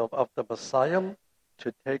of the Messiah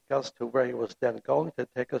to take us to where he was then going, to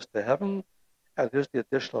take us to heaven. And here's the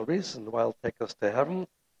additional reason why he'll take us to heaven,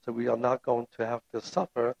 so we are not going to have to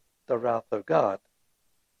suffer the wrath of God.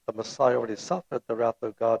 The Messiah already suffered the wrath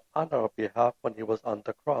of God on our behalf when he was on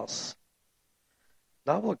the cross.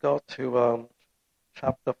 Now we'll go to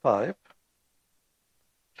chapter 5.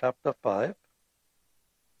 Chapter 5.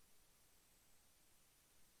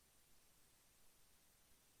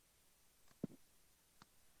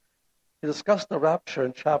 He discussed the rapture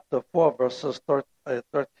in chapter 4, verses 13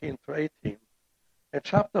 to 18. In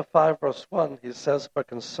chapter 5, verse 1, he says, "But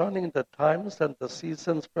concerning the times and the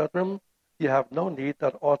seasons, brethren, ye have no need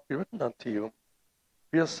that aught be written unto you.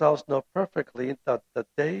 For yourselves know perfectly that the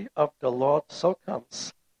day of the Lord so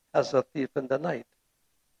comes as a thief in the night.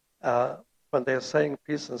 When they are saying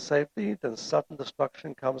peace and safety, then sudden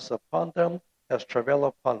destruction comes upon them, as travail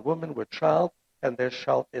upon women with child, and they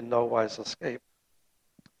shall in no wise escape."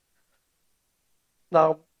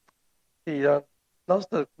 Now, notice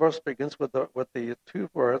the verse begins with the two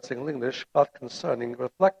words in English, but concerning,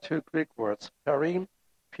 reflect two Greek words, peri,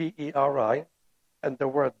 P-E-R-I, and the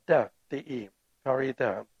word de, D-E, peri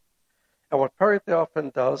de. And what peri de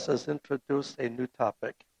often does is introduce a new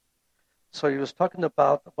topic. So he was talking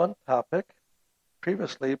about one topic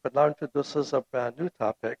previously, but now introduces a brand new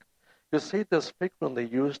topic. You see this frequently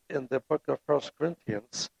used in the book of 1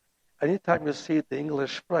 Corinthians. Anytime you see the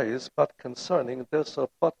English phrase, but concerning this or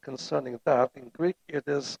but concerning that, in Greek it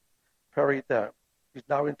is peri de. He's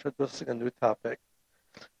now introducing a new topic.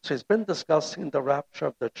 So he's been discussing the rapture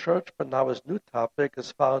of the church, but now his new topic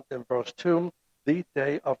is found in verse 2, the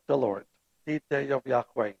day of the Lord, the day of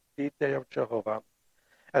Yahweh, the day of Jehovah.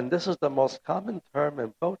 And this is the most common term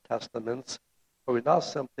in both testaments, but we now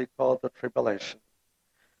simply call the tribulation.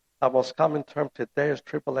 Our most common term today is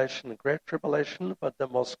tribulation and great tribulation, but the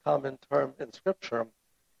most common term in Scripture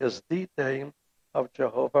is the day of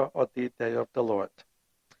Jehovah or the day of the Lord,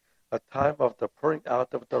 a time of the pouring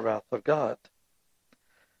out of the wrath of God.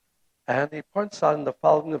 And he points out in the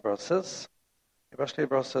following verses, especially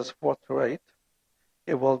verses 4 through 8,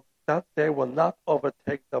 that day will not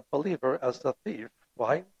overtake the believer as the thief.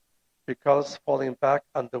 Why? Because falling back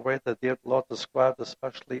on the way that the Lord described,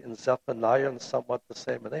 especially in Zephaniah and somewhat the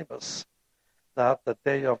same in Amos, that the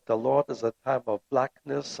day of the Lord is a time of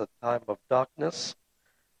blackness, a time of darkness,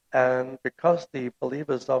 and because the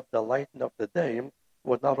believers of the light and of the day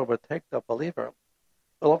will not overtake the believer,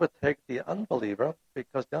 it will overtake the unbeliever,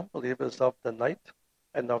 because the unbeliever is of the night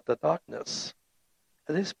and of the darkness.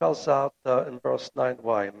 And he spells out in verse 9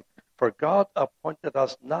 why. "For God appointed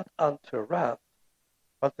us not unto wrath,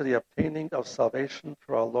 but to the obtaining of salvation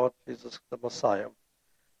through our Lord Jesus the Messiah."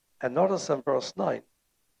 And notice in verse 9,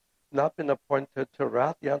 not been appointed to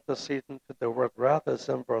wrath, the antecedent to the word wrath is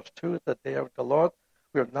in verse 2, the day of the Lord.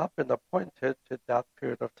 We have not been appointed to that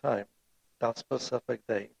period of time, that specific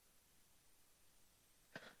day.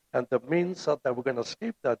 And the means that we're going to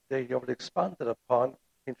escape that day, he already expanded upon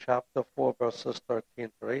in chapter 4, verses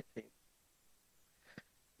 13 to 18.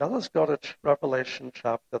 Now let's go to Revelation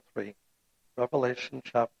chapter 3. Revelation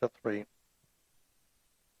chapter 3.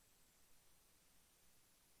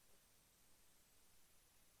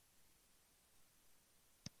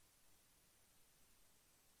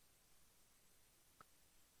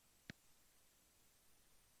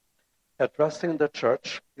 Addressing the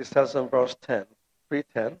church, he says in verse 10,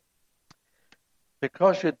 3:10,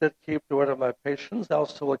 "Because you did keep the word of my patience, I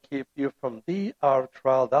also will keep you from the hour of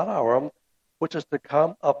trial, that hour which is to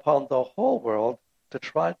come upon the whole world, to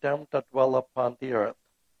try them that dwell upon the earth."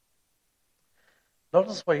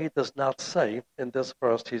 Notice what he does not say in this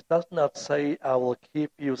verse. He does not say, "I will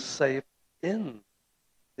keep you safe in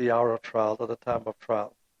the hour of trial or the time of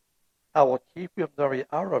trial." I will keep you the very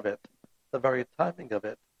hour of it, the very timing of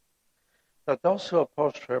it. Now, those who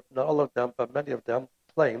oppose Trib, not all of them, but many of them,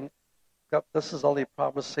 claim that this is only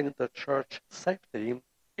promising the church safety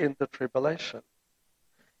in the tribulation.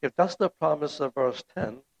 If that's the promise of verse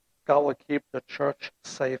 10, God will keep the church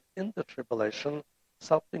safe in the tribulation,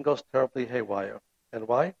 something goes terribly haywire. And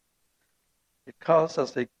why? Because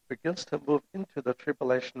as he begins to move into the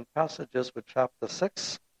tribulation passages with chapter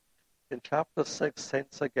 6, in chapter 6,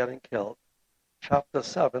 saints are getting killed. Chapter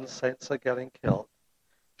 7, saints are getting killed.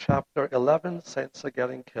 Chapter 11, saints are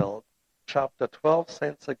getting killed. Chapter 12,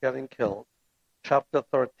 saints are getting killed. Chapter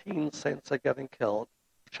 13, saints are getting killed.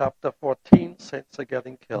 Chapter 14, saints are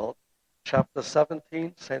getting killed. Chapter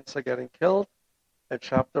 17, saints are getting killed. And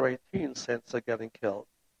chapter 18, saints are getting killed.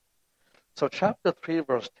 So chapter 3,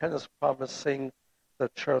 verse 10 is promising the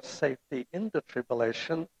church safety in the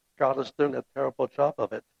tribulation. God is doing a terrible job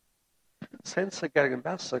of it. Saints are getting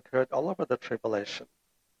massacred all over the tribulation.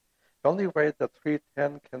 The only way that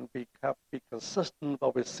 3:10 can be consistent,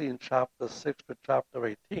 what we see in chapter 6 to chapter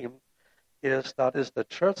 18, is that is the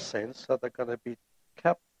church saints that are going to be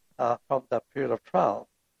kept from that period of trial.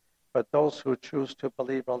 But those who choose to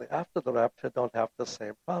believe only after the rapture don't have the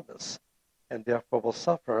same promise. and therefore will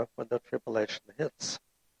suffer when the tribulation hits.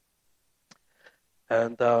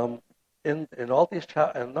 And in all these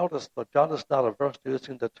chapters, and notice that John is not averse to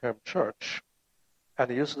using the term church,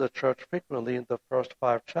 and he uses the church frequently in the first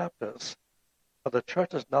 5 chapters. But the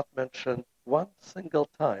church is not mentioned one single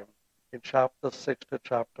time in chapter 6 to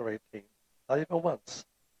chapter 18, not even once.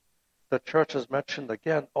 The church is mentioned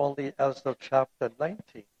again only as of chapter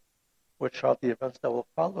 19, which are the events that will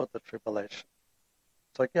follow the tribulation.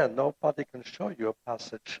 So again, nobody can show you a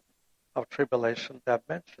passage of tribulation that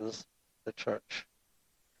mentions the church.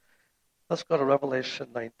 Let's go to Revelation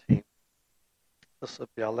 19. This will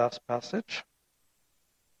be our last passage.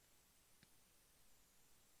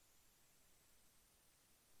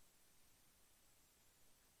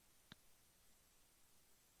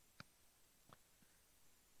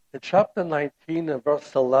 In chapter 19 and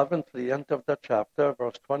verse 11 to the end of the chapter,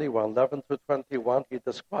 verse 21, 11 through 21, he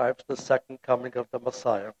describes the second coming of the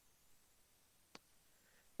Messiah.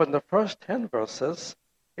 But in the first 10 verses,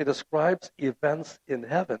 he describes events in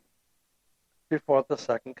heaven before the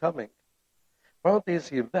second coming. One of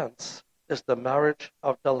these events is the marriage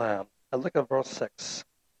of the Lamb. And look at verse 6.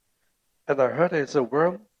 And I heard as it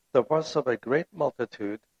were the voice of a great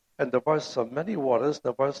multitude, and the voice of many waters,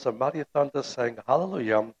 the voice of mighty thunder, saying,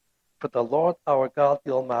 Hallelujah, for the Lord our God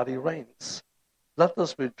the Almighty reigns. Let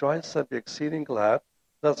us rejoice and be exceeding glad.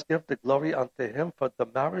 Let us give the glory unto him, for the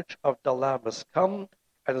marriage of the Lamb is come,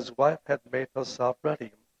 and his wife had made herself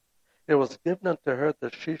ready. It was given unto her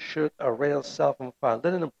that she should array herself in fine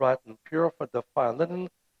linen, bright and pure, for the fine linen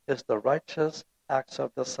is the righteous acts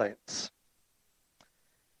of the saints.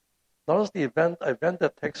 Notice the event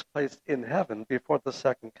that takes place in heaven before the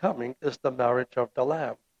second coming is the marriage of the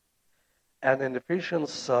Lamb. And in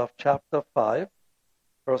Ephesians chapter 5,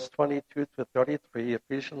 verse 22 to 33,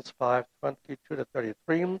 Ephesians 5, 22 to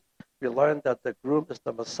 33, we learn that the groom is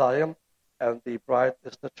the Messiah and the bride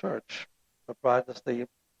is the church. The bride is the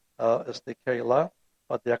Keilah,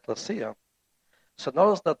 or the Ecclesia. So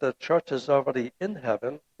notice that the church is already in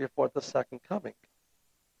heaven before the second coming.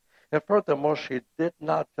 And furthermore, she did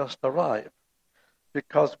not just arrive,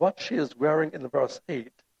 because what she is wearing in verse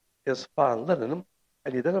 8 is fine linen,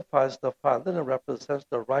 and he identifies the fine linen represents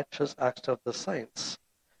the righteous acts of the saints.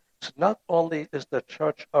 So not only is the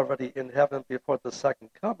church already in heaven before the second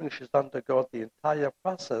coming, she's undergone the entire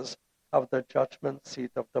process of the judgment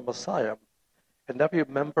seat of the Messiah. And every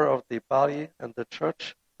member of the body and the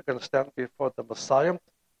church are going to stand before the Messiah,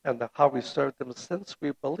 and how we served him since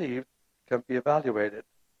we believed can be evaluated.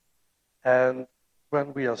 And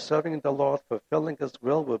when we are serving the Lord, fulfilling his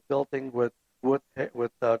will, we're building with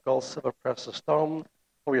gold, silver, precious stone.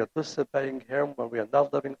 When we are disobeying him, when we are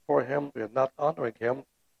not living for him, we are not honoring him,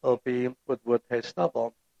 will be with wood, hay,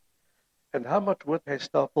 stubble. And how much wood, hay,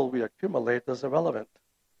 stubble we accumulate is irrelevant.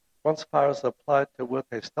 Once fire is applied to wood,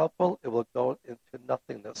 hay, stubble, it will go into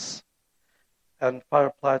nothingness. And fire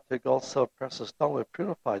applied to gold, silver, precious stone will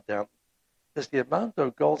purify them. It's the amount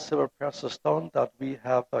of gold, silver, precious stone that we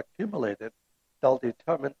have accumulated that will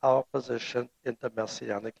determine our position in the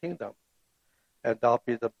Messianic kingdom. And that'll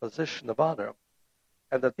be the position of honor.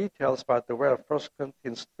 And the details, by the way, of 1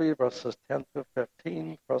 Corinthians 3, verses 10 to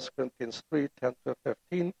 15, 1 Corinthians 3, 10 to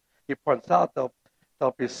 15, he points out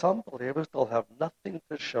there'll be some believers that will have nothing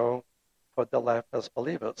to show for their life as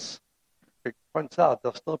believers. He points out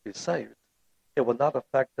they'll still be saved. It will not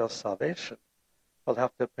affect their salvation. They'll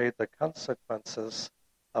have to pay the consequences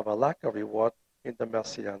of a lack of reward in the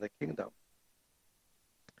Messianic kingdom.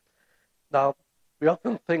 Now, we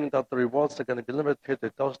often think that the rewards are going to be limited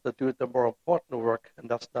to those that do the more important work, and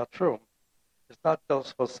that's not true. It's not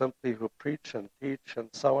those for simply who preach and teach and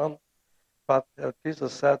so on, but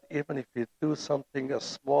Jesus said, even if you do something as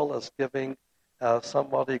small as giving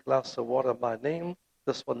somebody a glass of water in my name,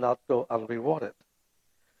 this will not go unrewarded.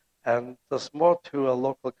 And there's more to a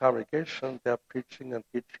local congregation. They're preaching and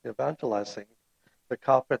teaching, evangelizing. The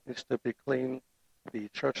carpet needs to be clean, the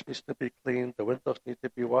church needs to be clean, the windows need to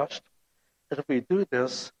be washed. And if we do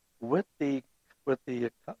this with the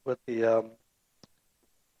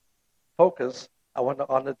focus, I want to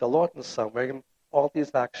honor the Lord in some way, all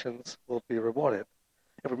these actions will be rewarded.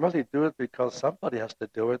 If we merely do it because somebody has to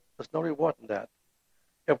do it, there's no reward in that.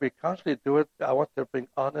 If we constantly do it, I want to bring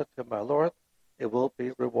honor to my Lord, it will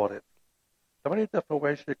be rewarded. There are many different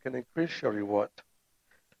ways you can increase your reward.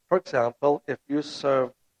 For example, if you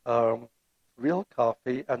serve real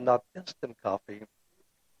coffee and not instant coffee,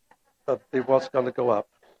 the reward's going to go up.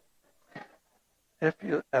 If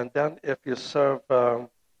you serve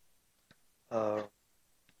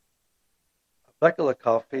regular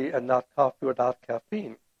coffee and not coffee without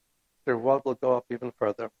caffeine, the reward will go up even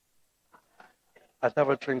further. I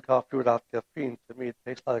never drink coffee without caffeine. To me, it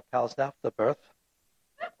tastes like a cow's afterbirth.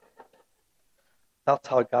 That's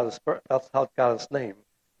how God is. That's how God is named.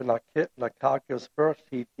 When a cow gives birth,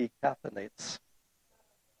 he decaffeinates.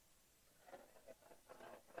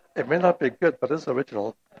 It may not be good, but it's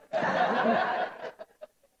original.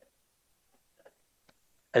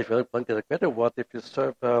 If you want to get a better word, if you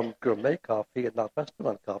serve gourmet coffee and not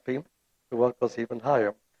restaurant coffee, the word goes even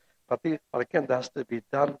higher. But again, that has to be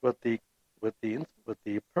done with the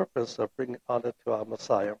purpose of bringing honor to our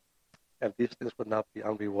Messiah, and these things would not be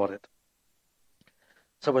unrewarded.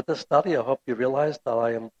 So with this study, I hope you realize that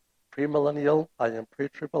I am premillennial, I am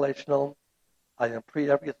pre-tribulational, I am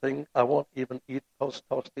pre-everything. I won't even eat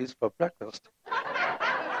post-toasties for breakfast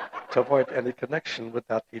to avoid any connection with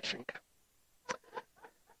that teaching.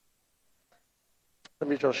 Let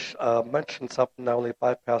me just mention something I only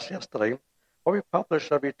bypassed yesterday. What we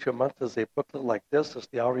publish every 2 months is a booklet like this. It's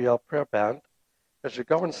the Ariel Prayer Band. As you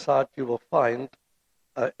go inside, you will find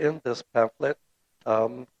in this pamphlet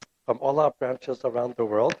from all our branches around the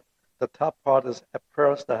world. The top part is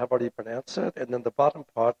prayers that have already been answered, and then the bottom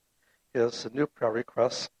part is new prayer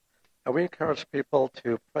requests. And we encourage people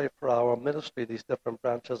to pray for our ministry, these different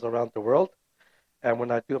branches around the world. And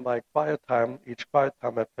when I do my quiet time, each quiet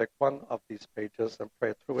time I pick one of these pages and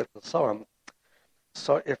pray through it and so on.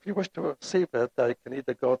 So if you wish to receive it, you can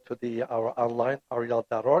either go to our online,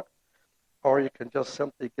 ariel.org, or you can just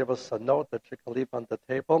simply give us a note that you can leave on the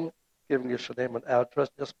table, giving us your name and address.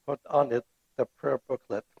 Just put on it the prayer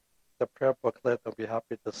booklet. The prayer booklet, I'll be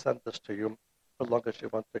happy to send this to you as long as you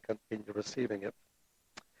want to continue receiving it.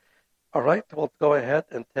 All right, we'll go ahead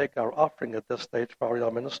and take our offering at this stage for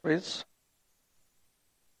Ariel Ministries.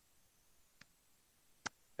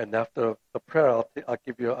 And after the prayer, I'll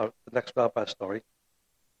give you the next rabbi story.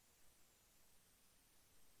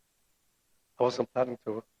 I wasn't planning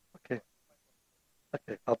to. Okay,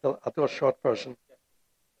 I'll do a short version.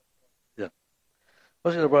 Yeah.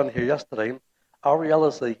 Those of you who were here yesterday, Ariel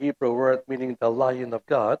is a Hebrew word meaning the Lion of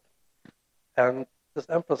God. And this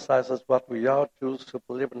emphasizes what we are, Jews who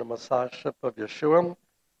believe in the Messiahship of Yeshua,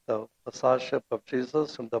 the Messiahship of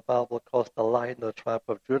Jesus, whom the Bible calls the Lion of the tribe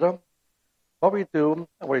of Judah. What we do,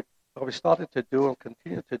 what we started to do and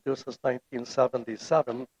continue to do since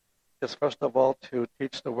 1977, is first of all to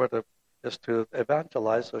teach the word is to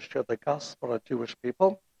evangelize or share the gospel of Jewish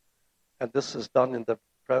people. And this is done in the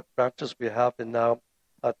branches we have in now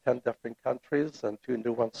 10 different countries and 2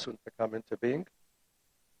 new ones soon to come into being.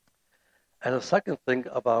 And the second thing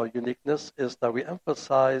of our uniqueness is that we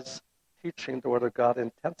emphasize teaching the Word of God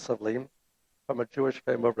intensively from a Jewish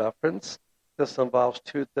frame of reference. This involves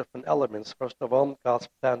 2 different elements. First of all, God's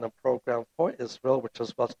plan and program for Israel, which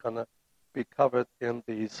is what's going to be covered in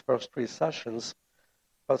these first 3 sessions.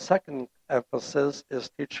 But second emphasis is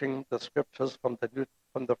teaching the scriptures from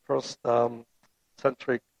the first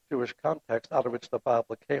century Jewish context out of which the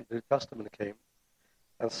Bible came, the New Testament came.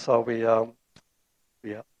 And so we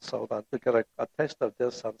get a taste of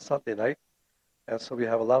this on Sunday night. And so we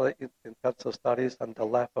have a lot of intensive studies on the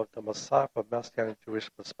life of the Messiah from Messianic Jewish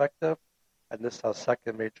perspective. And this is our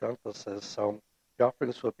second major emphasis. So the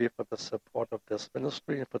offerings will be for the support of this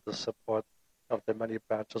ministry and for the support of the many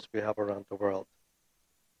branches we have around the world.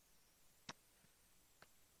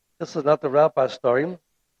 This is another rabbi story.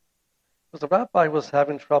 The rabbi was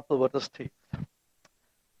having trouble with his teeth.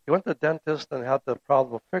 He went to the dentist and had the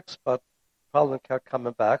problem fixed, but the problem kept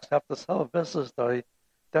coming back. So after several visits, the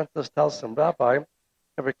dentist tells him, Rabbi,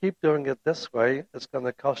 if we keep doing it this way, it's going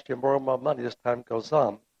to cost you more and more money as time goes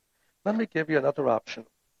on. Let me give you another option.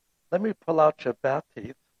 Let me pull out your bad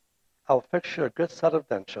teeth. I'll fix you a good set of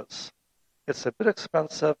dentures. It's a bit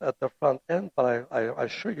expensive at the front end, but I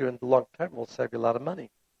assure you in the long term it will save you a lot of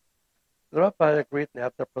money. The rabbi agreed and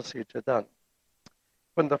had the procedure done.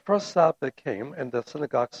 When the first Sabbath came, in the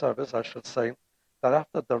synagogue service, I should say, that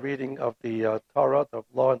after the reading of the Torah, the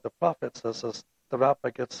law, and the prophets, the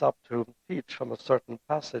rabbi gets up to teach from a certain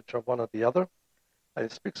passage or one or the other, and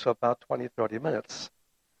he speaks for about 20, 30 minutes.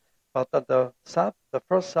 But on the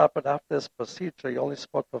first Sabbath after this procedure, he only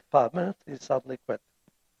spoke for 5 minutes, and he suddenly quit.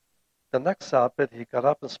 The next Sabbath, he got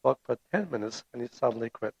up and spoke for 10 minutes, and he suddenly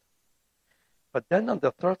quit. But then on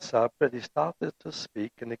the third Sabbath, he started to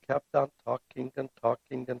speak, and he kept on talking and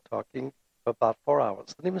talking and talking for about 4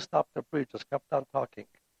 hours. Didn't even stop to breathe, just kept on talking.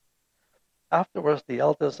 Afterwards, the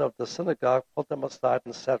elders of the synagogue pulled him aside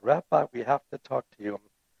and said, Rabbi, we have to talk to you.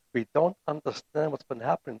 We don't understand what's been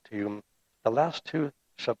happening to you. The last 2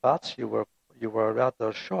 Shabbats, you were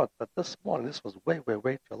rather short, but this morning, this was way, way,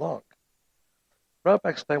 way too long. Rabbi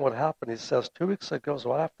explained what happened. He says, 2 weeks ago,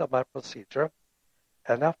 so after my procedure,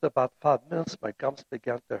 and after about 5 minutes, my gums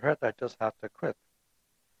began to hurt. I just had to quit.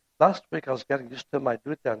 Last week I was getting used to my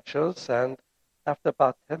new dentures, and after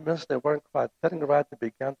about 10 minutes they weren't quite fitting right. They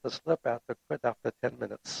began to slip. I had to quit after 10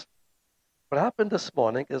 minutes. What happened this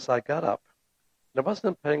morning is I got up and I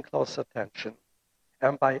wasn't paying close attention.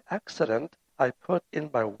 And by accident, I put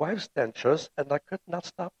in my wife's dentures and I could not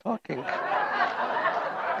stop talking.